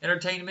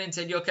Entertainment,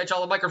 and you'll catch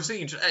all the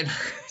microphones.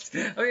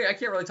 Okay, I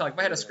can't really talk. If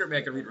I had a script,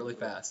 I could read really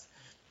fast.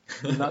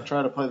 I'm not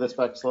trying to play this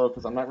back slow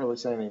because I'm not really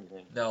saying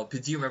anything. No,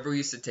 but do you remember we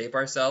used to tape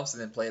ourselves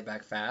and then play it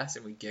back fast,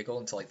 and we'd giggle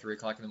until like 3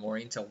 o'clock in the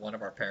morning until one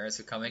of our parents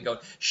would come in and go,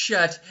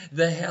 "Shut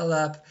the hell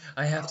up!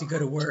 I have to go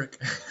to work."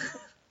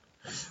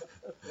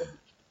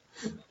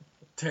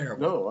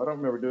 Terrible. No, I don't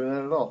remember doing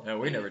that at all. No,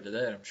 we never did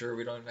that. I'm sure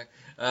we don't.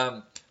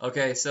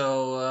 Okay,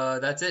 so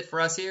that's it for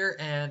us here,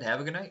 and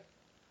have a good night.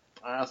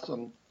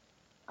 Awesome.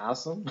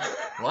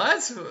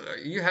 What?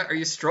 Are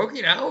you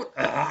stroking out?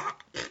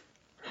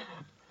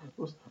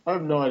 I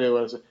have no idea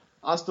what I said.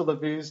 Hasta la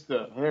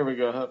vista. Here we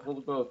go.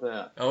 We'll go with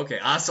that. Okay,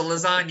 hasta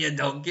lasagna.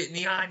 Don't get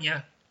me on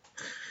ya.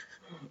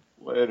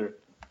 Later.